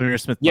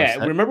Smith-Marset? Yeah,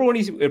 remember when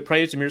he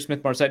praised Amir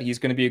Smith-Marset, he's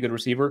going to be a good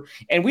receiver?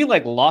 And we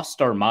like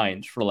lost our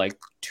minds for like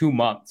 2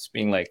 months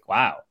being like,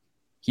 wow,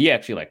 he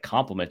actually like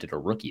complimented a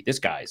rookie. This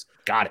guy's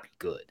got to be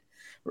good.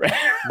 Right?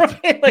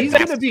 Like, he's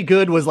going to be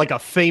good was like a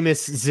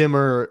famous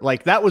Zimmer.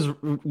 Like that was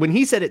when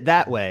he said it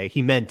that way,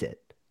 he meant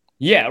it.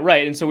 Yeah,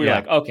 right. And so we were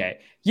like, okay,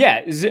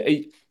 yeah,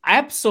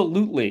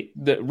 absolutely.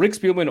 The Rick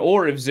Spielman,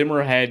 or if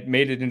Zimmer had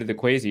made it into the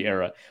Kwesi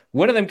era,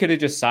 one of them could have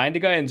just signed a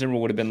guy and Zimmer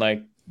would have been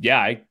like, yeah,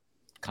 I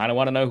kind of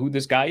want to know who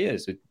this guy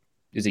is.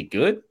 Is he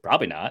good?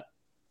 Probably not.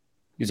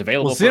 He's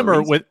available. Well,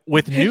 Zimmer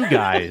with new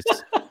guys,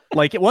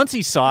 like once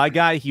he saw a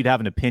guy, he'd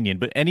have an opinion.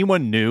 But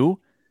anyone new,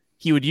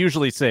 he would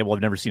usually say, "Well,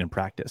 I've never seen him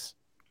practice."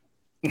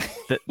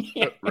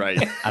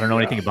 Right. I don't know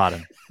anything about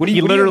him. What do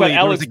you mean about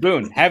Alex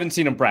Boone? Haven't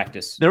seen him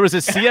practice. There was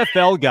a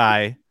CFL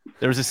guy.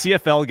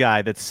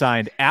 That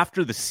signed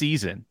after the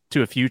season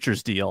to a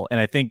futures deal, and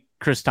I think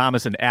Chris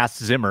Thomason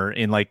asked Zimmer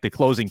in like the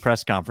closing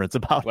press conference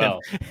about him.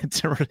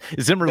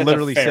 Zimmer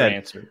literally said,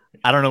 answer.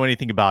 "I don't know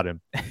anything about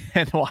him,"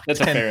 and that's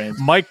a fair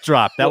answer. Mic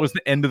drop. That was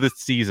the end of the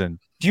season.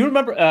 Do you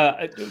remember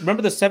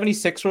the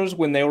 76ers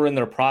when they were in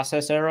their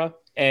process era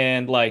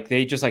and like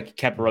they just like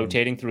kept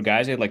rotating through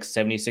guys? They had like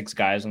 76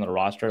 guys on their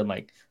roster in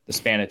like the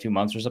span of 2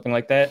 months or something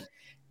like that,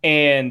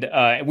 and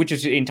which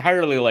is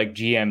entirely like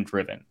GM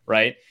driven,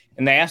 right?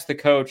 And they asked the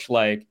coach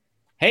like,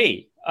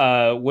 "Hey,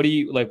 what do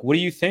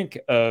you think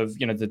of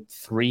the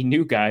 3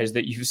 new guys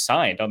that you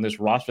signed on this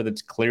roster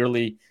that's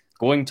clearly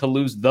going to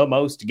lose the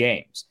most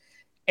games?"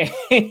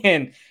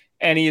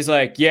 And he's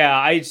like, "Yeah,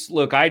 I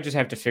just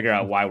have to figure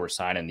out why we're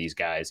signing these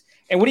guys."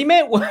 And what he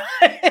meant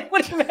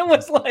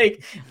was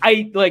like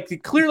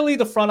clearly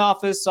the front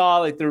office saw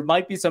like there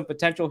might be some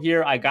potential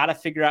here. I got to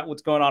figure out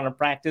what's going on in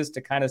practice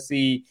to kind of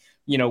see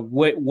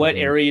what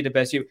area to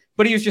best you.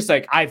 But he was just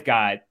like,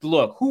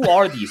 who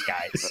are these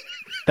guys?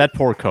 That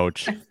poor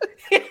coach.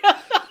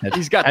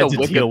 He's got the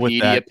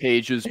Wikipedia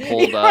pages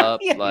pulled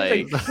up.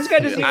 Like this guy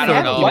doesn't even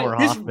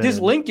have this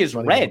link is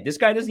red. This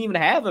guy doesn't even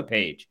have a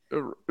page.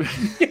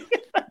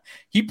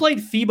 He played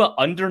FIBA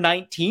under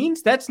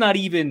 19s. That's not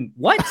even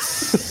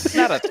It's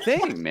not a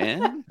thing,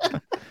 man.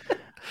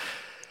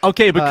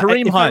 Okay, but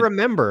Kareem Hunt. I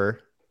remember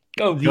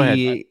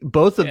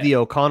both of the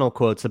O'Connell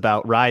quotes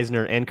about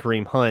Reisner and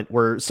Kareem Hunt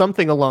were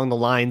something along the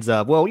lines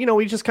of, well,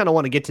 we just kind of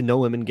want to get to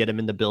know him and get him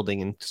in the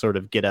building and sort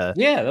of get a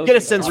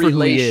sense for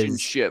who he is.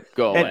 Relationship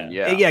going.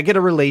 And, get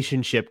a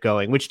relationship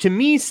going, which to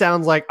me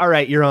sounds like, all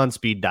right, you're on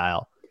speed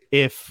dial.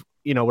 If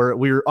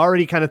we're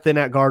already kind of thin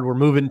at guard, we're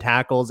moving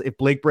tackles. If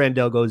Blake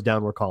Brandel goes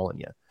down, we're calling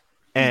you.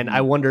 And I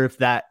wonder if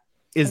that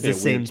is the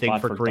same thing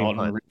for Kareem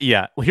Hunt.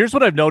 Yeah. Well, here's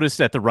what I've noticed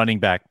at the running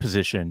back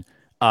position.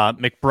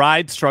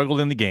 McBride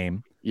struggled in the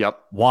game.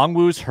 Yep.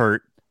 Wongwu's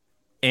hurt,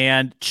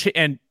 and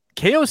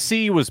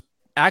KOC was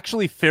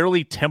actually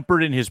fairly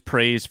tempered in his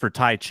praise for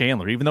Ty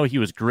Chandler, even though he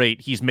was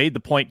great. He's made the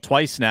point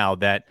twice now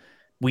that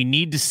we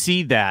need to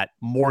see that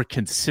more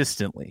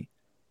consistently,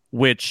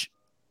 which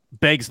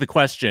begs the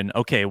question,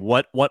 okay,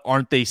 what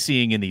aren't they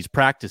seeing in these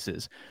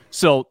practices?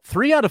 So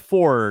 3 out of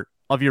 4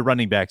 of your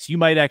running backs, you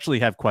might actually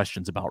have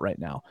questions about right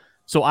now.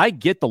 So I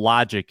get the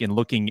logic in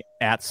looking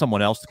at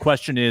someone else. The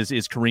question is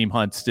Kareem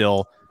Hunt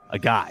still a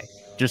guy?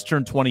 Just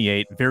turned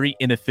 28, very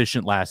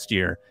inefficient last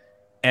year.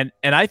 And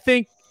I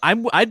think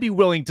I'd be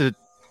willing to,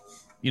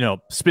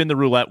 spin the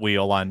roulette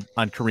wheel on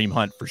Kareem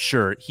Hunt for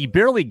sure. He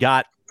barely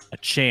got a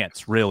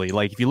chance, really.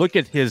 Like if you look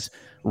at his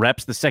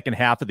reps the second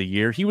half of the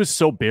year, he was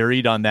so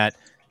buried on that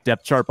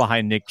depth chart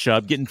behind Nick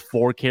Chubb, getting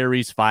 4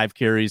 carries, 5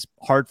 carries,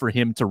 hard for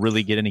him to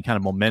really get any kind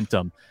of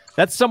momentum.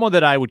 That's someone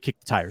that I would kick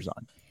the tires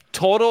on.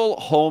 Total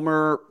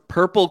homer,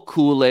 purple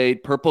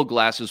Kool-Aid, purple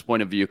glasses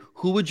point of view.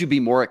 Who would you be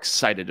more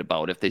excited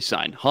about if they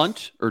signed,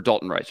 Hunt or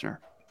Dalton Reisner?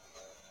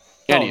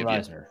 Dalton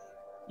Reisner.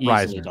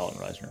 Easily Reisner. Dalton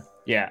Reisner.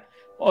 Yeah.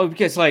 Well,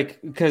 because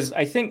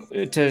I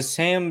think to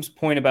Sam's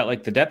point about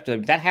like the depth,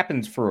 that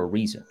happens for a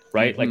reason,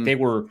 right? Like they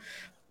were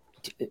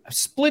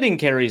splitting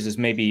carries is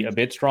maybe a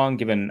bit strong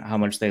given how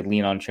much they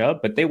lean on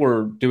Chubb, but they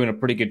were doing a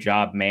pretty good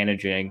job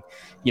managing,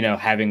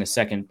 having a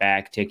second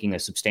back, taking a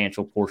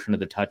substantial portion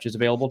of the touches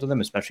available to them,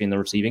 especially in the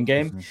receiving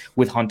game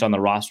with Hunt on the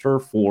roster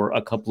for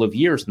a couple of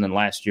years. And then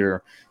last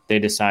year they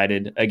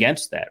decided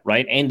against that,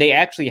 right? And they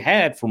actually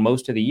had for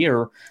most of the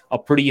year a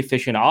pretty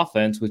efficient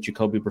offense with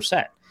Jacoby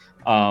Brissett.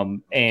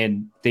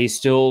 And they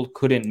still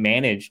couldn't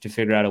manage to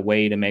figure out a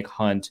way to make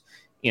Hunt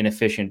an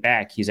efficient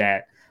back. He's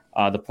at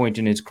the point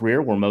in his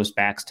career where most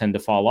backs tend to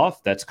fall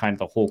off. That's kind of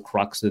the whole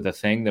crux of the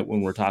thing that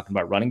when we're talking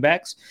about running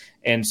backs.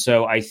 And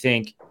so I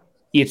think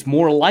it's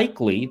more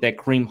likely that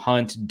Kareem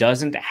Hunt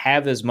doesn't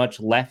have as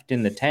much left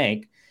in the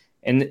tank.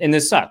 And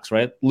this sucks,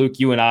 right? Luke,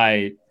 you and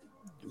I,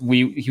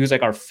 he was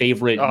like our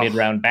favorite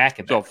mid-round back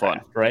at that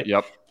draft, right?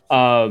 Yep.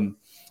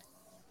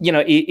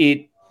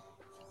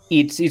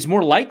 It's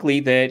more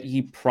likely that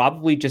he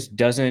probably just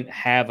doesn't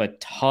have a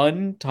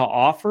ton to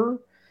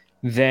offer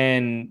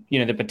than,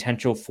 the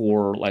potential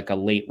for like a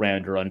late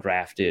round or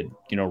undrafted,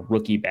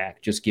 rookie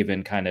back, just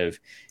given kind of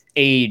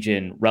age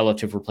and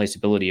relative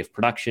replaceability of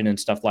production and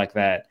stuff like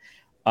that.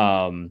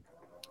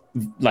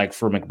 Like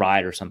for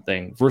McBride or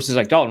something versus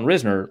like Dalton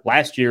Risner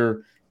last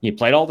year, he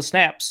played all the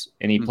snaps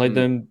and he played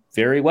them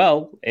very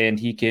well, and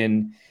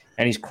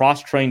he's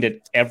cross-trained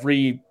at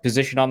every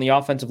position on the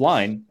offensive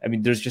line. I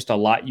mean, there's just a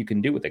lot you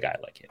can do with a guy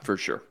like him. For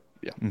sure.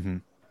 Yeah. Mm-hmm.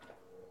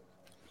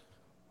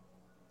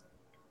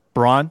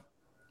 Braun?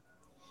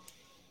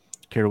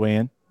 Care to weigh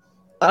in?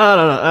 I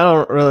don't know. I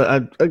don't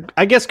really.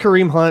 I guess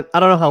Kareem Hunt. I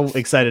don't know how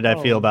excited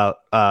I feel about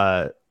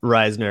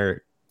Reisner.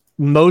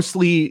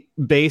 Mostly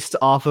based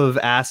off of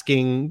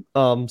asking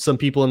some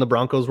people in the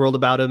Broncos world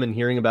about him and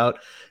hearing about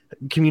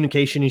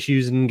communication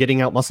issues and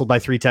getting out muscled by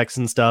 3 techs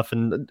and stuff,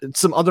 and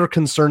some other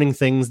concerning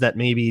things that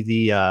maybe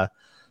the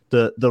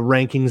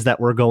rankings that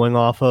we're going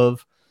off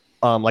of.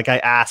 Like I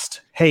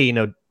asked, hey,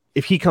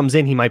 if he comes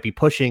in, he might be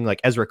pushing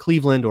like Ezra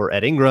Cleveland or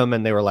Ed Ingram,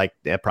 and they were like,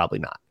 yeah, probably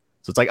not.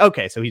 So it's like,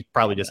 okay, so he's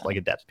probably just like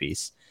a depth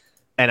piece.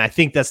 And I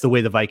think that's the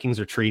way the Vikings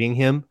are treating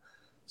him.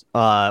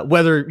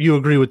 Whether you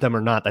agree with them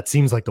or not, that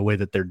seems like the way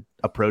that they're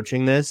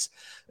approaching this.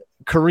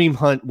 Kareem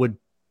Hunt would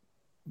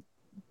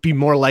be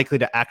more likely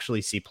to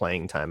actually see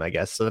playing time, I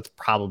guess. So that's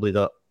probably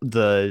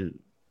the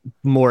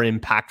more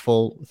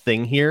impactful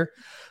thing here.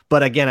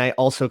 But again, I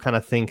also kind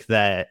of think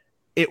that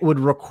it would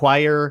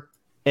require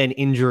an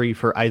injury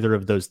for either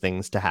of those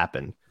things to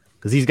happen,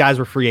 because these guys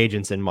were free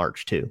agents in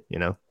March too,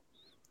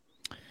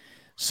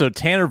 So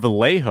Tanner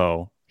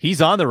Vallejo,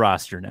 he's on the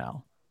roster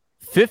now.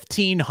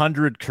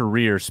 1,500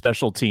 career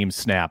special team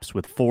snaps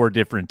with 4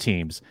 different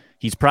teams.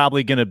 He's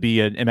probably going to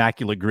be an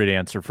immaculate grid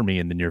answer for me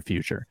in the near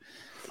future.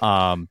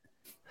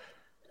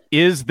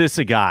 Is this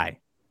a guy?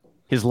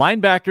 His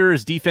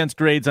his defense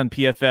grades on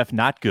PFF,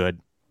 not good,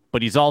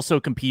 but he's also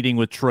competing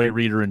with Troy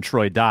Reeder and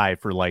Troy Dye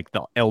for like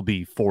the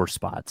LB4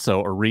 spot.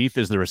 So Arif,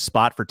 is there a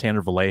spot for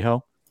Tanner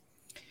Vallejo?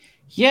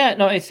 Yeah,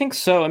 no, I think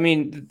so. I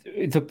mean,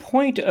 the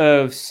point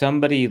of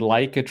somebody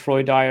like a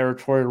Troy Dyer or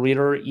Troy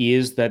Reeder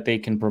is that they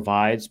can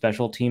provide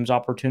special teams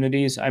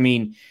opportunities. I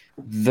mean,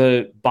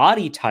 the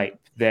body type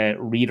that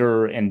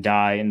Reeder and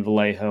Dye and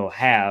Vallejo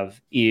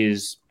have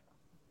is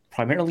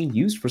primarily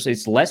used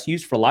it's less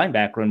used for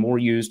linebacker and more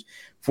used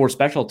for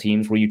special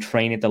teams, where you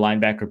train at the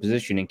linebacker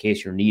position in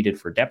case you're needed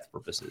for depth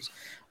purposes.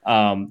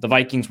 The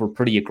Vikings were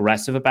pretty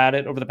aggressive about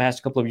it over the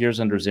past couple of years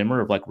under Zimmer,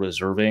 of like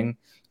reserving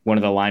one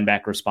of the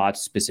linebacker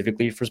spots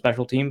specifically for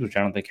special teams, which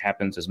I don't think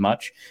happens as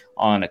much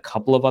on a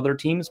couple of other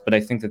teams. But I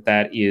think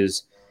that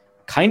is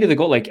kind of the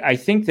goal. Like, I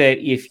think that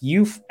if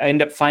you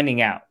end up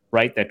finding out,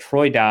 right, that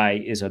Troy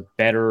Dye is a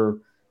better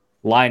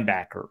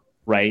linebacker,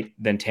 right,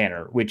 than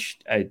Tanner, which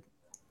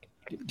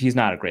he's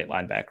not a great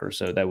linebacker,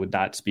 so that would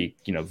not speak,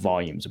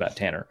 volumes about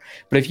Tanner.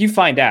 But if you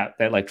find out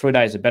that like Troy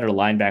Dye is a better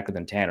linebacker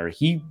than Tanner,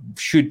 he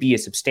should be a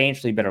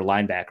substantially better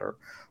linebacker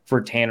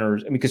for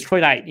Tanner's. Because Troy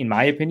Dye, in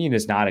my opinion,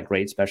 is not a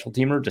great special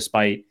teamer,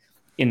 despite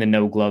in the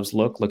no gloves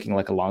looking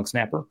like a long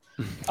snapper,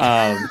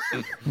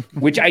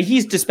 which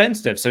he's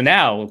dispensed of. So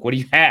now, what do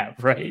you have,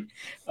 right?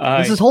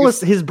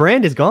 His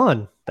brand is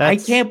gone. I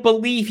can't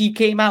believe he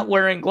came out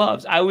wearing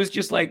gloves. I was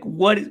just like,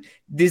 what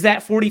is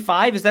that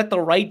 45? Is that the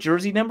right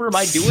jersey number? Am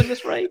I doing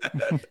this right?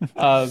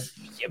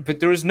 But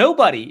there was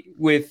nobody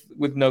with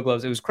no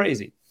gloves. It was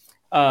crazy.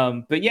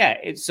 But yeah,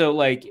 it's so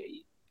like,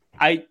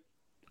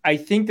 I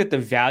think that the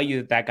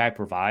value that guy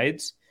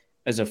provides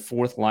as a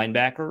 4th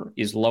linebacker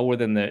is lower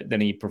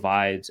than he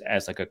provides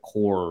as like a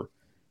core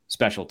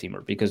special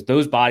teamer, because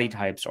those body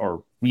types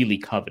are really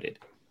coveted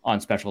on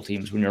special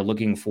teams when you're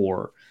looking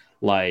for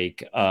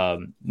like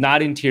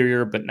not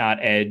interior but not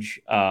edge,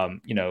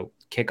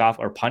 kickoff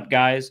or punt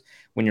guys,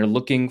 when you're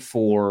looking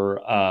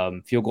for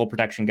field goal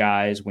protection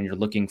guys, when you're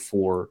looking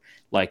for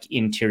like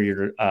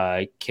interior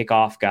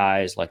kickoff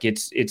guys, like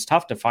it's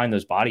tough to find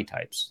those body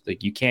types.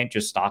 Like you can't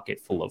just stock it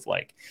full of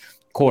like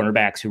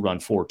cornerbacks who run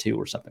 4.2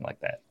 or something like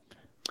that.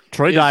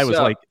 Troy Dye was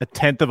like a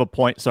tenth of a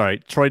point. Sorry,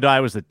 Troy Dye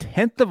was a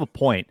tenth of a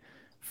point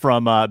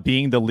from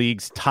being the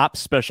league's top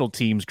special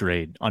teams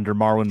grade under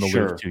Marwin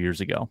Malou 2 years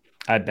ago.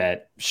 I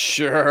bet.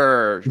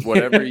 Sure.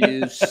 Whatever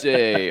you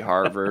say,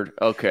 Harvard.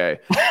 Okay.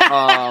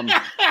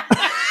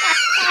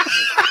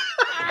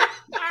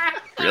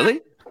 Really?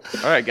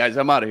 All right, guys,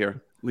 I'm out of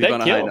here. Leave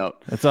on a high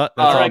note. That's all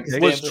right.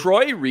 Was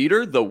Troy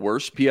Reeder the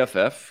worst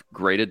PFF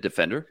graded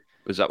defender?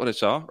 Was that what I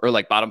saw? Or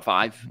like bottom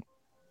 5?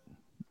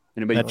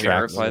 Anybody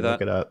verify that?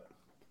 Look it up.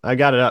 I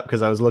got it up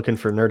because I was looking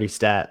for nerdy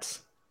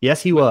stats.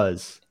 Yes, he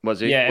was. Was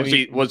he? Yeah,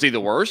 was he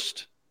the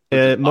worst?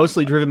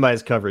 Mostly driven by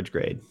his coverage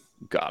grade.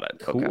 Got it.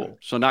 Cool. Okay.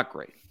 So not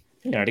great.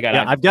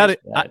 I've got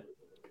it.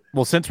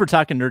 Well, since we're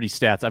talking nerdy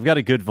stats, I've got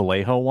a good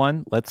Vallejo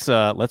one. Let's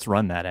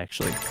run that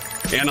actually.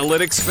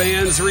 Analytics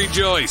fans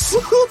rejoice.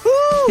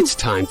 Woo-hoo-hoo! It's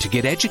time to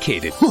get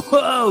educated.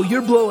 Whoa,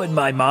 you're blowing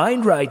my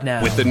mind right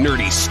now. With the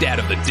nerdy stat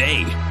of the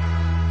day.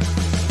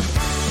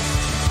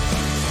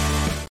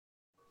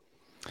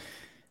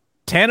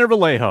 Tanner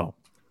Vallejo.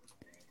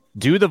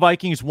 Do the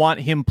Vikings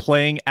want him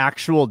playing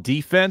actual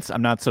defense?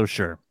 I'm not so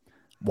sure.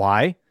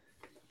 Why?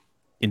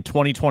 In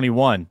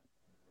 2021,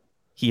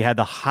 he had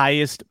the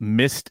highest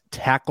missed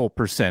tackle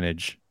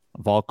percentage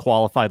of all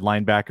qualified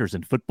linebackers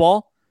in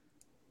football.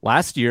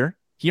 Last year,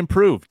 he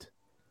improved.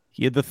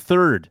 He had the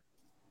third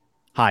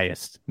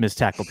highest missed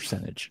tackle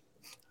percentage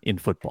in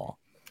football.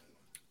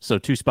 So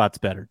 2 spots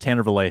better.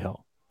 Tanner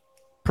Vallejo,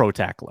 pro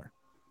tackler.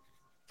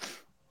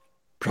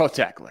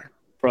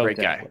 Great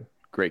guy.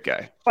 Great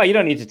guy. Well, you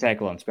don't need to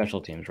tackle on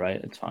special teams,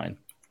 right? It's fine.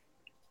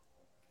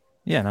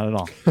 Yeah, not at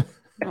all.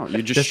 No,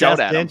 you just shout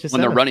at them when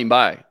they're running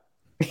by.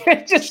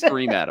 Just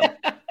scream at them.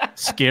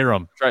 Scare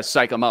them. Try to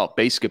psych them out,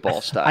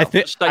 basketball style. I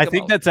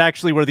think that's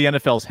actually where the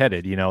NFL's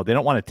headed. You know, they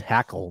don't want to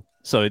tackle.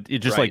 So it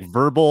just like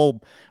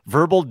verbal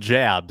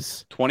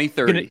jabs.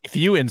 20-30. If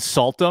you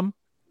insult them,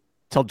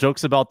 tell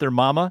jokes about their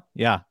mama,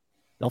 yeah,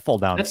 they'll fall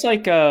down. That's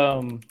like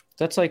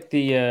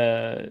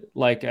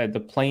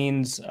the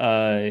Plains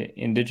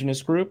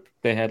indigenous group.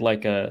 They had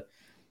like a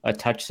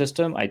touch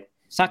system.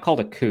 It's not called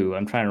a coup.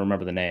 I'm trying to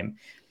remember the name.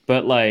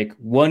 But like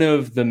one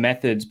of the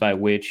methods by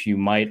which you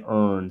might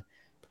earn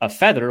a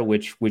feather,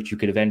 which you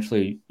could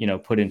eventually,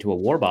 put into a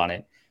war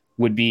bonnet,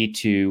 would be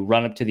to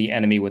run up to the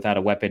enemy without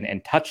a weapon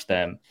and touch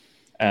them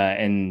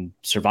and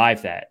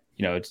survive that.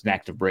 It's an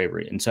act of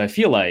bravery. And so I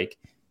feel like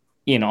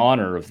in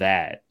honor of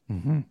that,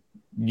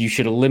 you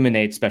should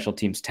eliminate special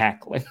teams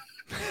tackling.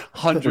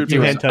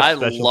 100%. I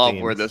love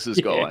where this is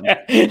going.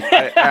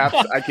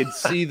 I can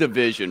see the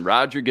vision.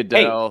 Roger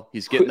Goodell,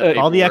 he's getting the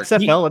all the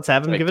XFL. Let's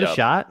have him give it a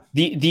shot.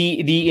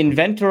 The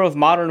inventor of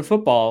modern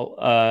football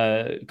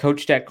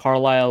coached at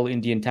Carlisle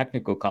Indian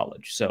Technical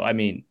College. So I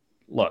mean,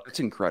 look,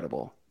 it's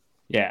incredible.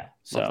 Yeah.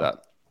 So love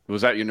that.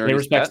 Was that your nerdy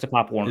respects to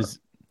Pop Warner.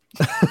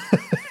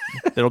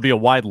 There'll be a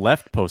wide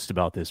left post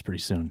about this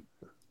pretty soon.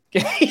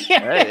 Hey,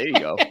 there you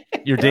go.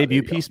 Your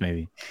debut piece,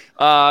 maybe.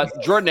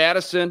 Jordan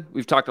Addison,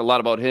 we've talked a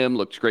lot about him.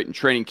 Looked great in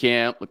training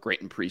camp, looked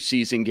great in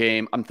preseason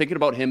game. I'm thinking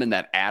about him in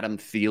that Adam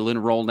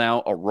Thielen role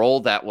now, a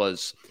role that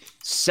was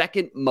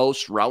second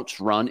most routes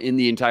run in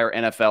the entire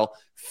NFL,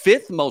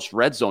 5th most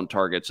red zone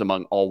targets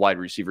among all wide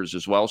receivers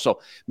as well. So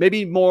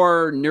maybe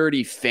more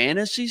nerdy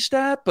fantasy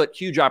stat, but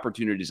huge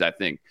opportunities, I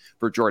think,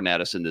 for Jordan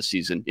Addison this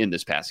season in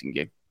this passing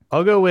game.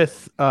 I'll go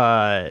with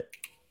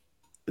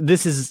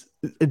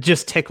it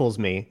just tickles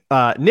me.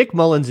 Nick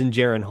Mullins and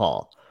Jaron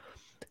Hall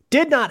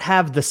did not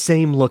have the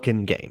same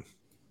looking game,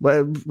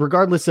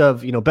 regardless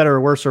of, better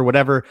or worse or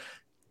whatever,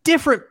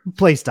 different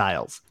play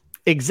styles,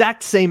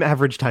 exact same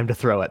average time to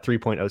throw at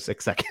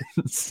 3.06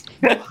 seconds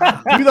to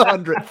the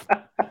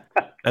 100th.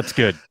 That's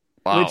good.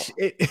 Wow. Which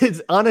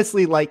is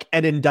honestly like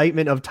an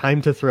indictment of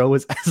time to throw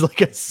as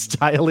like a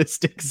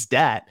stylistic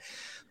stat,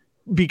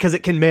 because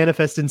it can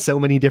manifest in so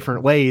many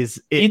different ways.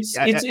 It's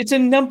a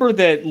number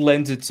that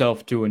lends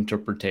itself to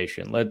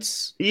interpretation.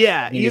 It's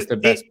the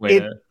best way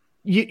to.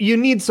 You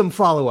need some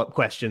follow-up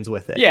questions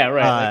with it. Yeah,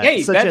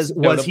 right. Such as,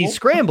 was he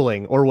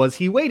scrambling or was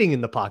he waiting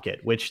in the pocket?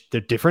 Which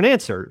they're different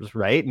answers,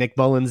 right? Nick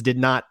Mullins did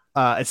not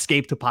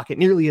escape the pocket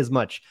nearly as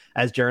much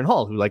as Jaron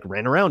Hall, who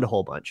ran around a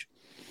whole bunch.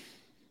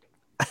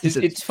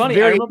 It's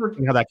funny. I remember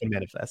how that can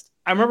manifest.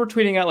 I remember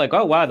tweeting out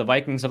oh wow, the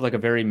Vikings have a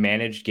very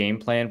managed game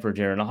plan for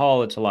Jaron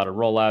Hall. It's a lot of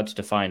rollouts,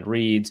 defined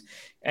reads,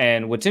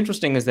 and what's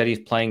interesting is that he's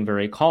playing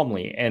very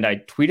calmly. And I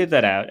tweeted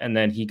that out, and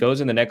then he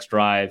goes in the next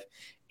drive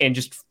and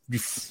just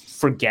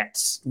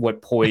forgets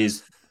what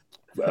poise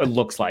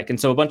looks like. And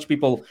so a bunch of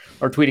people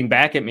are tweeting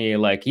back at me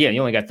yeah, you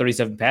only got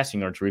 37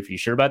 passing yards, Reef. You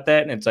sure about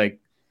that? And it's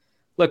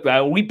look,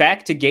 are we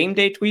back to game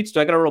day tweets? Do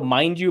I got to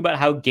remind you about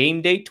how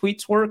game day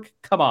tweets work?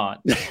 Come on.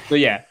 So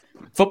yeah.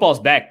 Football's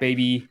back,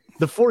 baby.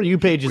 The For You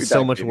page is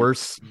so much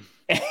worse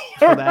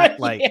for that.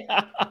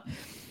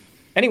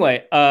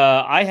 Anyway,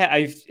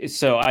 I've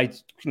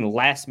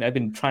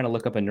been trying to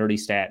look up a nerdy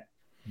stat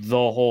the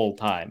whole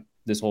time,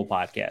 this whole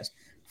podcast.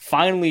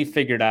 Finally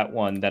figured out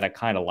one that I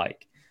kind of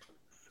like.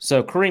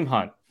 So Kareem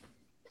Hunt,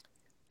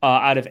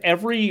 out of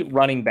every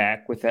running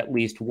back with at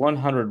least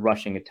 100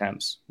 rushing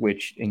attempts,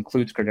 which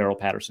includes Cordero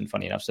Patterson,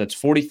 funny enough, so that's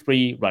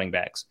 43 running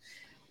backs.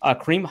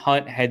 Kareem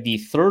Hunt had the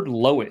third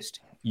lowest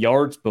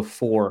yards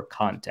before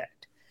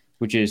contact,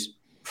 which is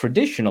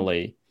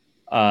traditionally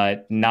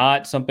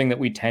not something that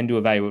we tend to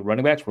evaluate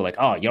running backs. We're like,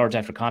 oh, yards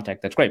after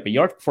contact, that's great. But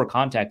yards before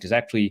contact is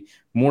actually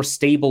more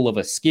stable of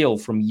a skill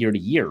from year to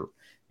year.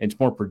 It's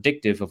more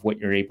predictive of what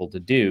you're able to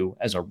do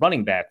as a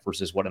running back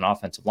versus what an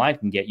offensive line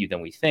can get you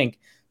than we think.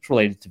 It's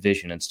related to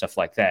vision and stuff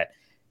like that.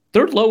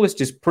 Third lowest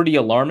is pretty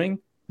alarming.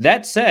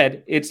 That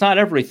said, it's not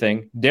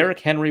everything. Derrick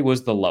Henry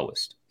was the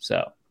lowest.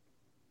 So.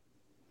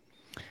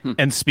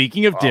 And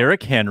speaking of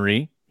Derrick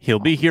Henry, he'll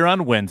be here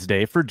on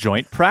Wednesday for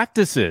joint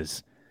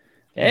practices.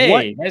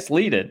 Hey, nice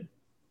lead-in.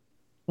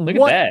 Look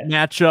at that. What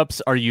matchups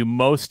are you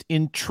most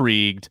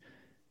intrigued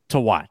to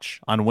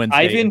watch on Wednesday?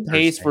 Ivan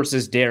Pace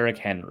versus Derrick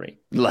Henry.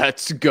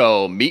 Let's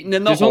go. Meeting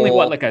in the There's hole. only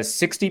like a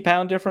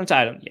 60-pound difference?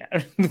 I don't. Yeah.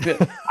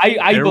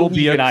 I there will believe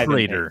be in a Ivan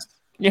crater Pace.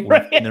 Yeah,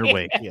 right. in their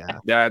wake. Yeah.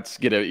 That's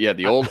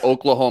the old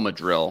Oklahoma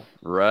drill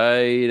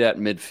right at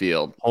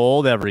midfield.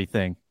 Hold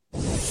everything.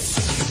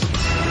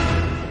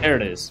 There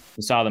it is.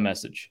 We saw the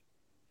message.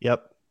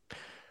 Yep.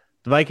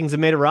 The Vikings have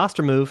made a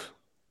roster move.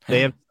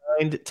 They have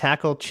signed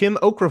tackle Chim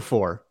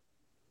Okorafor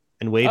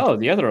and waived. Oh,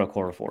 the other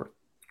Okorafor.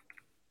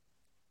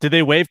 Did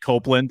they waive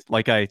Copeland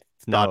like I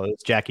thought? No,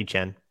 it's Jackie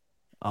Chen.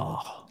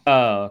 Oh,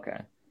 Okay.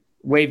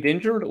 Waived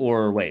injured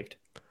or waived?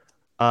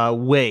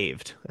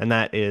 Waived, and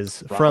that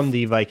is Rough. from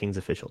the Vikings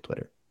official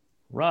Twitter.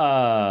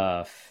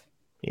 Rough.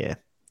 Yeah.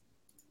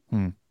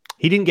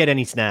 He didn't get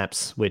any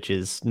snaps, which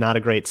is not a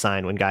great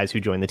sign when guys who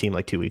joined the team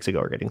like 2 weeks ago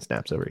are getting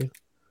snaps over you.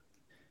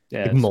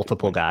 Yeah, Like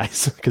multiple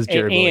guys because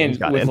Jared Williams and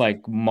got with in.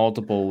 like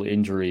multiple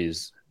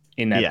injuries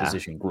in that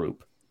position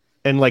group.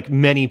 And like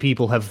many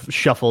people have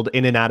shuffled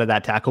in and out of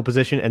that tackle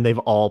position, and they've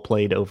all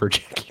played over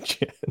Jackie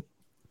Chan.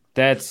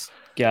 That's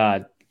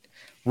God.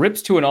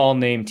 Rips to an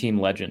all-name team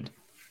legend.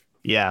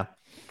 Yeah.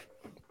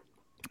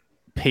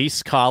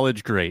 Pace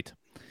College great.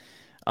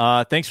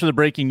 Thanks for the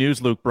breaking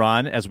news, Luke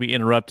Braun, as we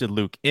interrupted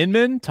Luke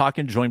Inman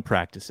talking joint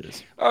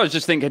practices. I was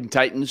just thinking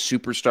Titans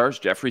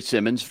superstars, Jeffrey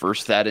Simmons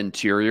versus that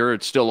interior.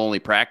 It's still only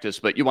practice,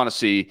 but you want to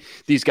see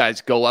these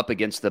guys go up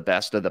against the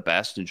best of the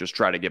best and just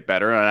try to get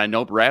better. And I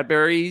know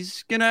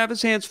Bradbury's going to have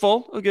his hands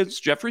full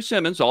against Jeffrey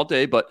Simmons all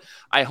day, but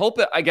I hope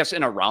that, I guess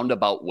in a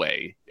roundabout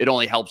way, it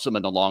only helps him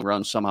in the long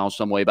run somehow,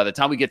 some way by the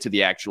time we get to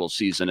the actual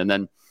season. And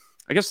then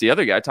I guess the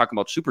other guy talking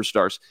about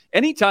superstars,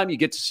 anytime you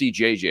get to see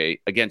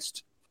JJ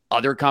against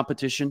other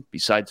competition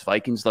besides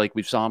Vikings, like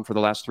we've saw him for the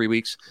last 3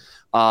 weeks,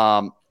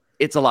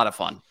 it's a lot of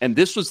fun. And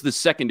this was the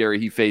secondary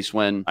he faced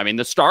when,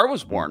 the star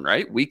was born,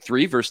 right? Week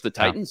 3 versus the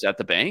Titans at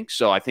the bank.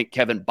 So I think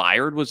Kevin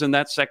Byard was in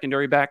that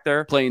secondary back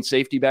there playing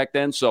safety back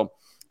then. So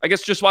I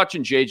guess just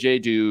watching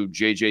JJ do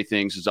JJ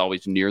things is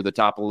always near the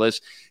top of the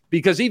list,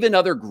 because even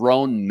other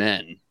grown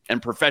men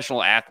and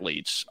professional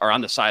athletes are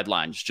on the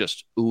sidelines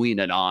just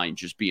oohing and ahhing,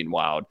 just being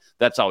wild.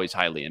 That's always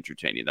highly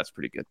entertaining. That's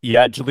pretty good.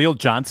 Yeah, Jaleel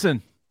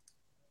Johnson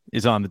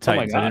is on the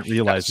Titans. I didn't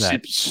realize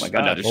that. Oh my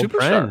God, another old superstar.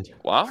 friend.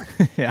 Wow.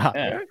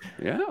 Yeah.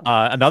 Yeah.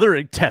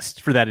 Another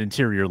test for that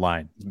interior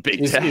line.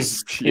 Big Is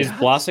test.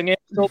 Blossing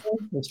available?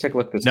 Let's take a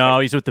look at this. No,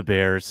 he's with the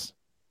Bears.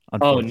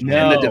 Oh, unfortunately.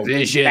 no. In the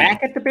division.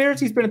 Back at the Bears?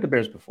 He's been at the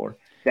Bears before.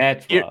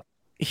 That's rough.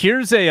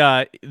 Here's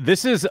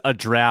this is a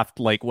draft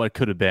like what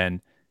could have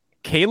been.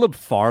 Caleb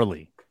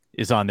Farley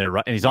is on there,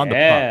 and he's on the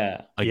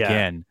pup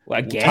again. Well,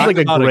 again? It's like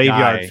a about a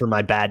graveyard guy- for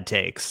my bad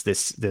takes,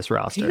 this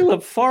roster.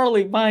 Caleb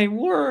Farley, my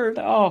word.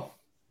 Oh.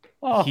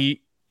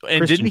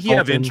 Didn't he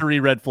have Fulton. injury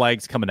red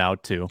flags coming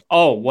out too?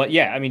 Oh, what?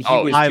 Yeah. I mean, he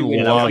was I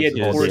doing, love he had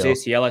his tore his deal.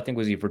 ACL. I think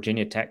was he a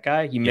Virginia Tech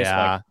guy. He missed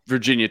like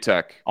Virginia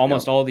Tech.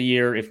 almost all the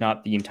year, if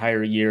not the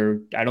entire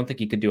year. I don't think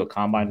he could do a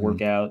combine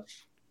workout.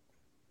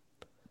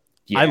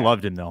 Yeah. I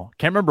loved him though.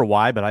 Can't remember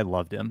why, but I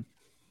loved him.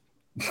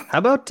 How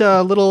about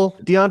little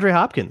DeAndre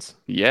Hopkins?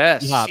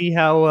 Yes. See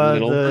how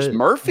Little the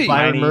Murphy.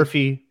 Byron Tiny.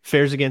 Murphy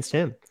fares against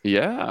him.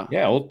 Yeah.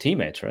 Yeah, old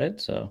teammates, right?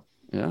 So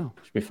Yeah.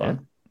 should be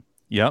fun.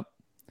 Yep.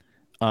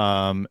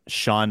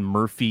 Sean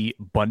Murphy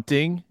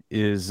Bunting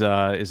is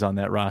on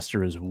that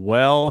roster as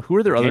well. Who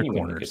are their other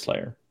Genuinely corners? good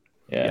player.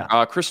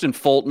 Yeah. Kristen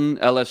Fulton,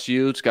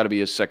 LSU. It's got to be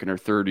his second or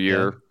third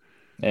year.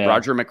 Yeah.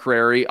 Roger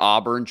McCrary,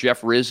 Auburn.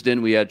 Jeff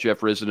Risdon. We had Jeff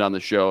Risdon on the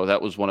show.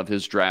 That was one of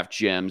his draft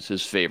gems,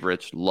 his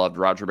favorites. Loved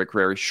Roger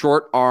McCrary.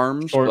 Short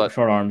arms. Short but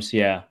arms,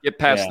 yeah. get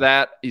past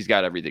that, he's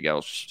got everything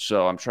else.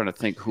 So I'm trying to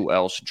think who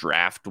else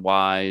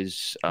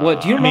draft-wise. Well,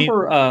 do you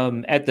remember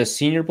at the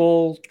Senior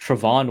Bowl,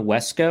 Trevon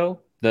Wesco,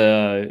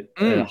 the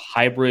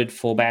hybrid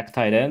fullback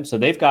tight end? So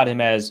they've got him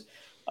as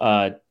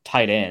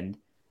tight end.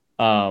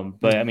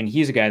 But I mean,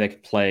 he's a guy that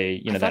could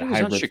play, I that thought he was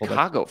hybrid on fullback.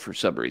 Chicago for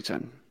some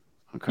reason.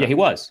 Okay. Yeah, he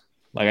was.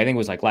 Like, I think it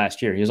was like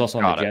last year. He was also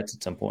on Got the it. Jets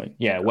at some point.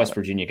 Yeah, West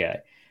Virginia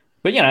guy.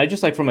 But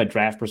just like from a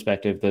draft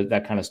perspective,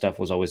 that kind of stuff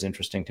was always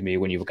interesting to me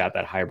when you've got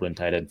that hybrid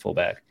tight end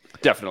fullback.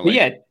 Definitely. But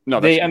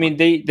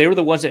yeah, they were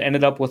the ones that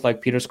ended up with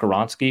like Peter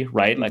Skoronski,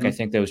 right? Like I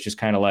think that was just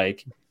kind of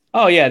like,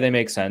 oh yeah, they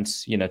make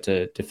sense,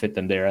 to fit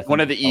them there. I think one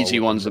of the easy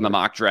ones in the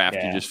mock draft.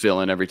 You just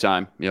fill in every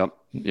time. Yep.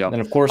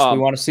 And of course, we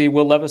want to see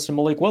Will Levis and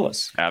Malik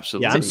Willis.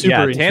 Absolutely. Yeah, I'm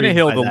super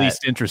Tannehill, the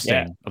least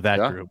interesting of that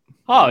group.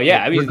 Oh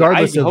yeah, I mean,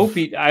 regardless I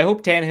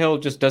hope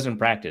Tannehill just doesn't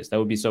practice. That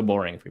would be so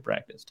boring if he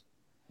practiced.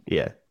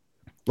 Yeah,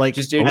 like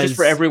just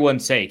for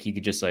everyone's sake, he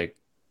could just like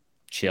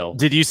chill.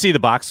 Did you see the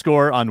box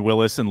score on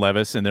Willis and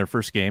Levis in their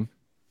first game?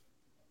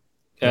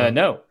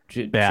 No.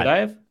 Should I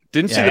have?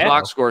 Didn't see the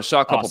box score.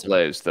 Saw a couple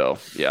plays though.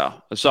 Yeah,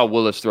 I saw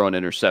Willis throw an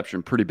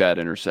interception, pretty bad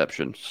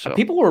interception. So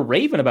people were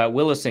raving about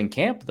Willis in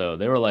camp though.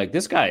 They were like,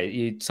 "This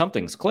guy,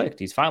 something's clicked.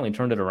 He's finally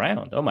turned it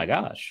around." Oh my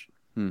gosh!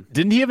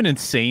 Didn't he have an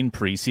insane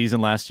preseason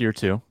last year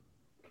too?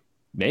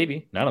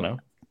 Maybe. I don't know.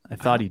 I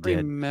thought he did.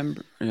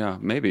 Remember? Yeah,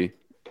 maybe.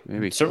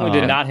 Certainly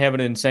did not have an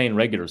insane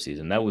regular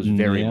season. That was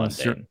very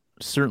mundane.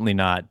 Certainly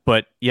not.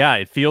 But yeah,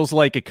 it feels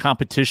like a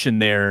competition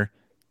there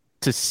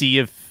to see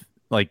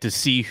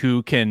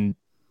who can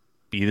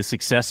be the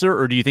successor,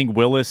 or do you think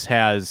Willis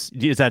is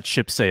that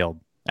ship sailed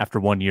after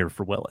 1 year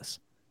for Willis?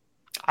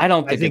 I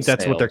don't think. I think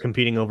that's what they're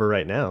competing over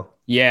right now.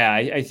 Yeah,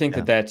 I think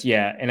that's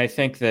and I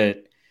think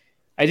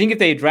if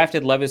they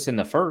drafted Levis in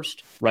the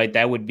first, right,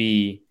 that would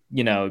be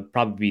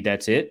probably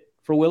that's it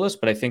for Willis.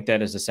 But I think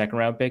that as a second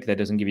round pick, that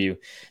doesn't give you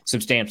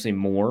substantially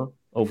more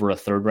over a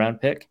third round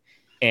pick.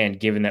 And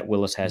given that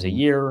Willis has a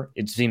year,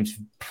 it seems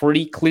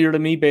pretty clear to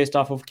me based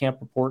off of camp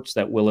reports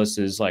that Willis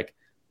is like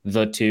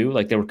the two,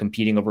 like they were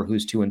competing over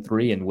who's 2 and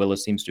 3, and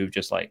Willis seems to have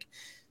just like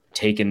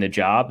taken the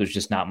job. There's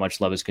just not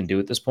much Levis can do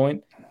at this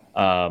point.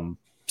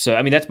 So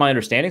I mean, that's my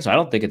understanding. So I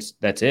don't think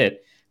that's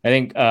it. I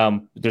think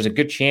there's a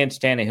good chance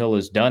Tannehill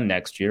is done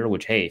next year,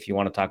 which, hey, if you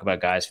want to talk about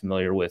guys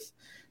familiar with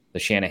the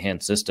Shanahan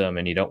system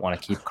and you don't want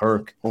to keep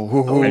Kirk.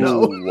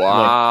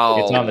 Wow.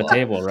 It's on the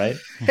table, right?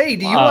 Hey,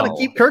 do you want to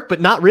keep Kirk,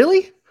 but not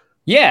really?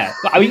 Yeah.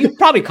 I mean, you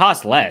probably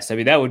cost less. I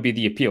mean, that would be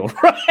the appeal,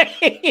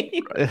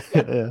 right?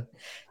 Yeah.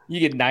 You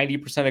get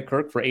 90% of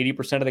Kirk for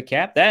 80% of the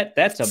cap.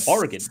 That's a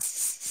bargain.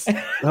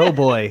 Oh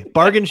boy.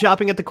 Bargain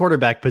shopping at the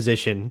quarterback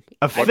position.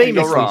 A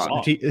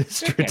famously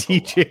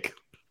strategic.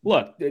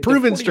 Look,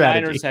 proven the 49ers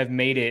strategy. have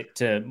made it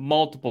to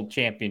multiple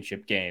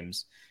championship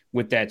games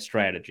with that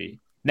strategy.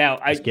 Now,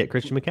 get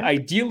Christian McCaffrey.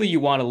 Ideally, you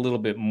want a little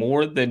bit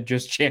more than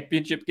just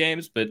championship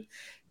games, but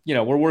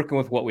we're working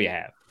with what we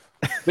have.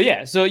 But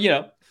yeah, so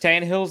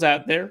Tannehill's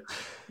out there.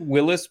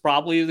 Willis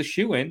probably is a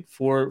shoe-in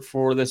for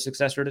the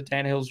successor to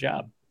Tannehill's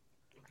job.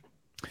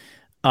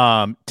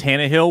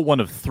 Tannehill,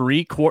 one of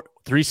three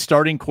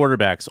starting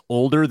quarterbacks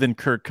older than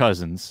Kirk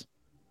Cousins.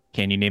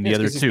 Can you name the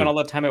other two? He spent all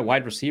that time at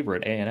wide receiver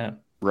at A&M.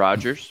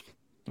 Rodgers,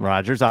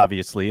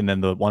 obviously, and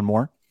then the one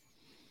more.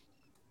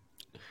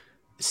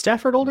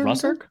 Stafford older than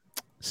Kirk?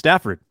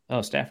 Stafford.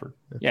 Oh, Stafford.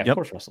 Yeah, of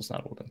course Russell's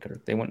not older than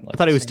Kirk. They went. I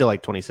thought he was still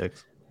like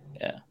 26.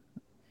 Yeah.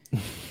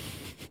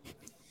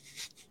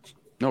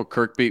 No,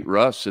 Kirk beat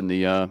Russ in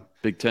the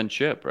Big Ten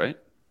chip, right?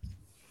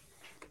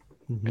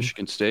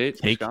 Michigan State,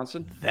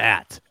 Wisconsin.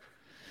 That.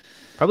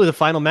 Probably the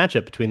final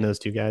matchup between those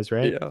two guys,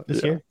 right?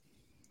 This year.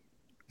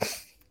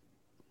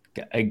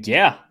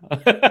 Yeah.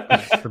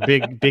 For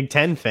Big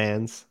Ten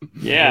fans.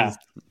 Yeah.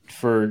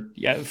 For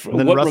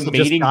what Russell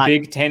remaining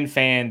Big Ten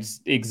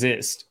fans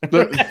exist.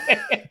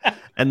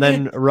 And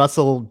then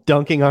Russell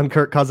dunking on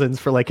Kirk Cousins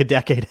for like a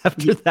decade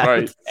after that.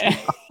 Right.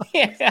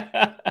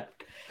 Yeah.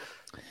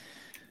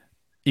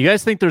 You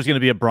guys think there's going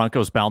to be a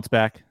Broncos bounce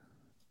back?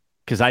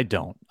 Because I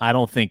don't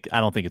think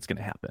it's going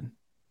to happen.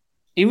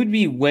 It would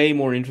be way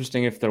more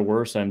interesting if there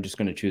were, so I'm just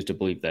going to choose to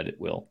believe that it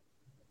will.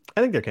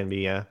 I think there can be,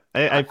 yeah.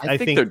 I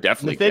think there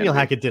definitely Nathaniel can be.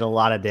 Hackett did a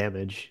lot of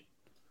damage.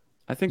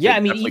 I think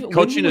even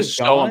coaching is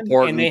so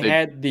important. And they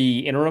had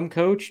the interim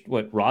coach,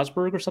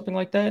 Rosberg or something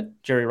like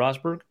that, Jerry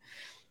Rosberg.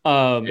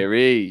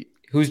 Jerry,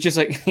 who's just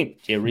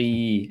like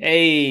Jerry.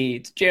 Hey,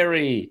 it's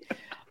Jerry.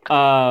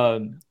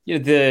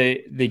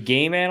 The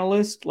game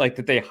analyst like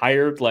that they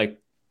hired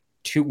like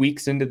 2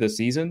 weeks into the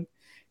season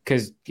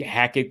because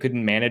Hackett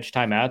couldn't manage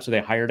timeouts, so they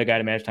hired a guy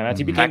to manage timeouts.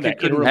 He became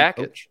that interim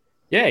coach.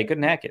 Yeah, he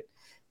couldn't hack it.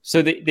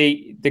 So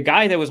the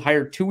guy that was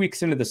hired 2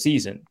 weeks into the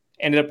season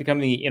ended up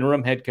becoming the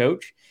interim head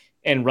coach,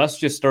 and Russ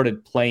just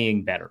started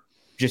playing better.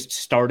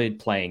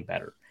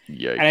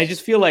 Yikes. And I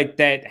just feel like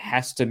that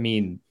has to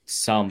mean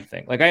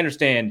something. Like I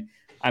understand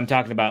I'm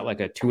talking about like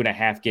a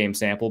 2.5 game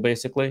sample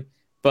basically,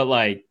 but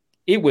like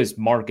it was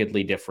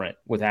markedly different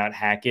without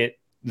Hackett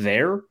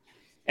there.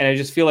 And I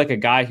just feel like a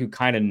guy who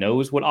kind of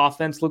knows what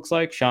offense looks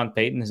like. Sean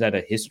Payton has had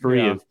a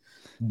history of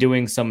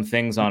doing some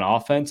things on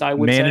offense, I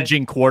would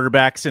managing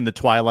quarterbacks in the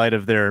twilight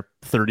of their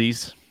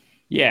 30s.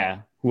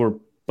 Yeah, who are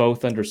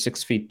both under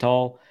 6 feet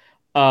tall.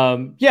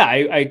 I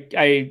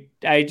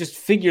just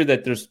figure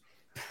that there's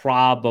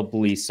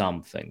probably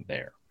something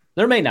there.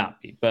 There may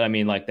not be, but I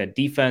mean, like that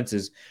defense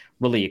is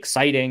really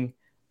exciting.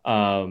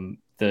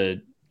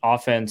 The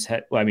offense,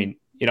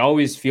 it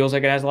always feels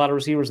like it has a lot of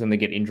receivers, and they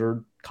get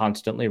injured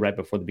constantly right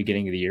before the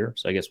beginning of the year.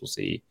 So I guess we'll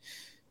see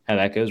how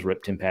that goes.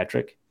 Rip Tim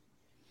Patrick.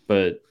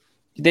 But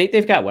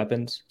they've got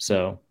weapons,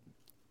 so.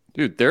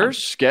 Dude, their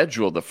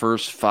schedule, the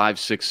first 5,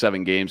 6,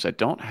 7 games, I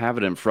don't have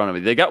it in front of me.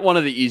 They got one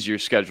of the easier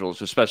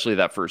schedules, especially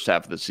that first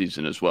half of the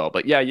season as well.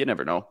 But yeah, you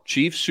never know.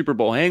 Chiefs, Super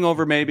Bowl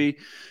hangover, maybe.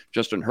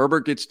 Justin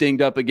Herbert gets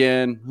dinged up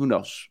again. Who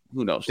knows?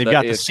 They've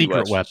got the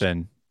secret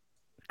weapon,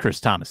 Chris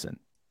Thomason,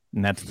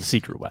 and that's the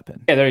secret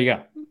weapon. Yeah, there you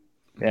go.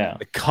 Yeah.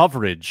 The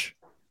coverage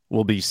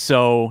will be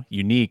so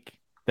unique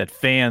that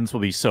fans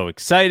will be so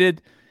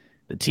excited.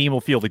 The team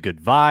will feel the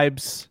good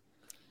vibes.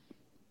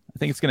 I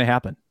think it's going to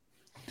happen.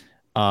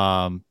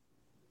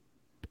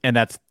 And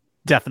that's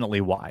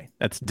definitely why.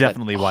 That's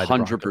definitely why.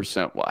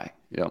 100% why.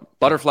 Yeah.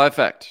 Butterfly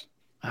effect.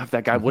 If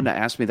that guy wouldn't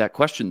have asked me that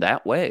question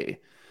that way,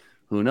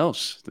 who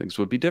knows? Things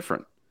would be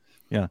different.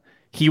 Yeah.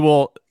 He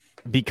will,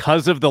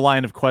 because of the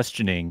line of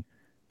questioning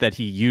that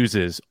he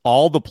uses,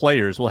 all the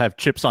players will have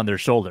chips on their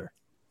shoulder.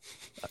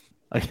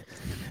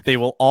 They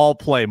will all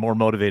play more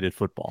motivated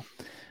football.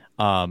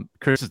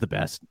 Chris is the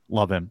best.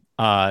 Love him.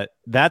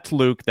 That's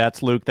Luke. That's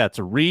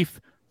Arif.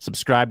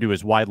 Subscribe to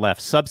his Wide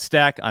Left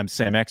Substack. I'm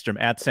Sam Ekstrom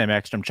at Sam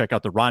Ekstrom. Check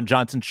out the Ron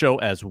Johnson Show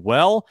as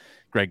well.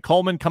 Greg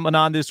Coleman coming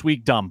on this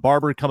week. Dom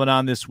Barber coming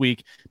on this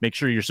week. Make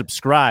sure you're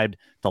subscribed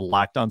to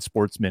Locked On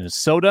Sports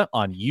Minnesota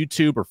on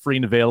YouTube or free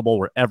and available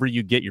wherever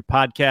you get your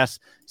podcasts.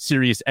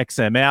 Sirius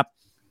XM app,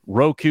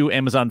 Roku,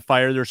 Amazon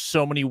Fire. There's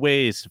so many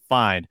ways to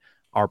find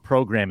our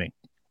programming.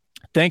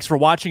 Thanks for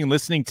watching and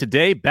listening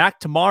today. Back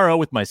tomorrow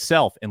with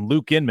myself and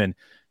Luke Inman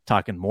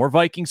talking more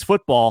Vikings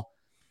football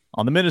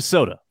on the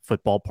Minnesota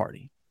Football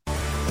Party.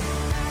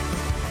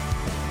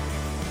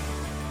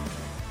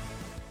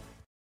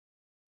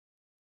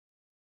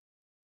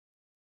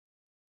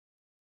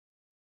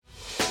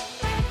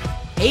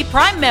 Hey,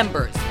 Prime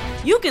members,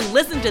 you can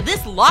listen to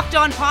this Locked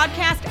On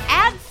podcast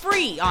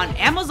ad-free on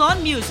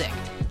Amazon Music.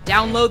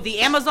 Download the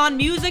Amazon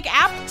Music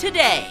app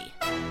today.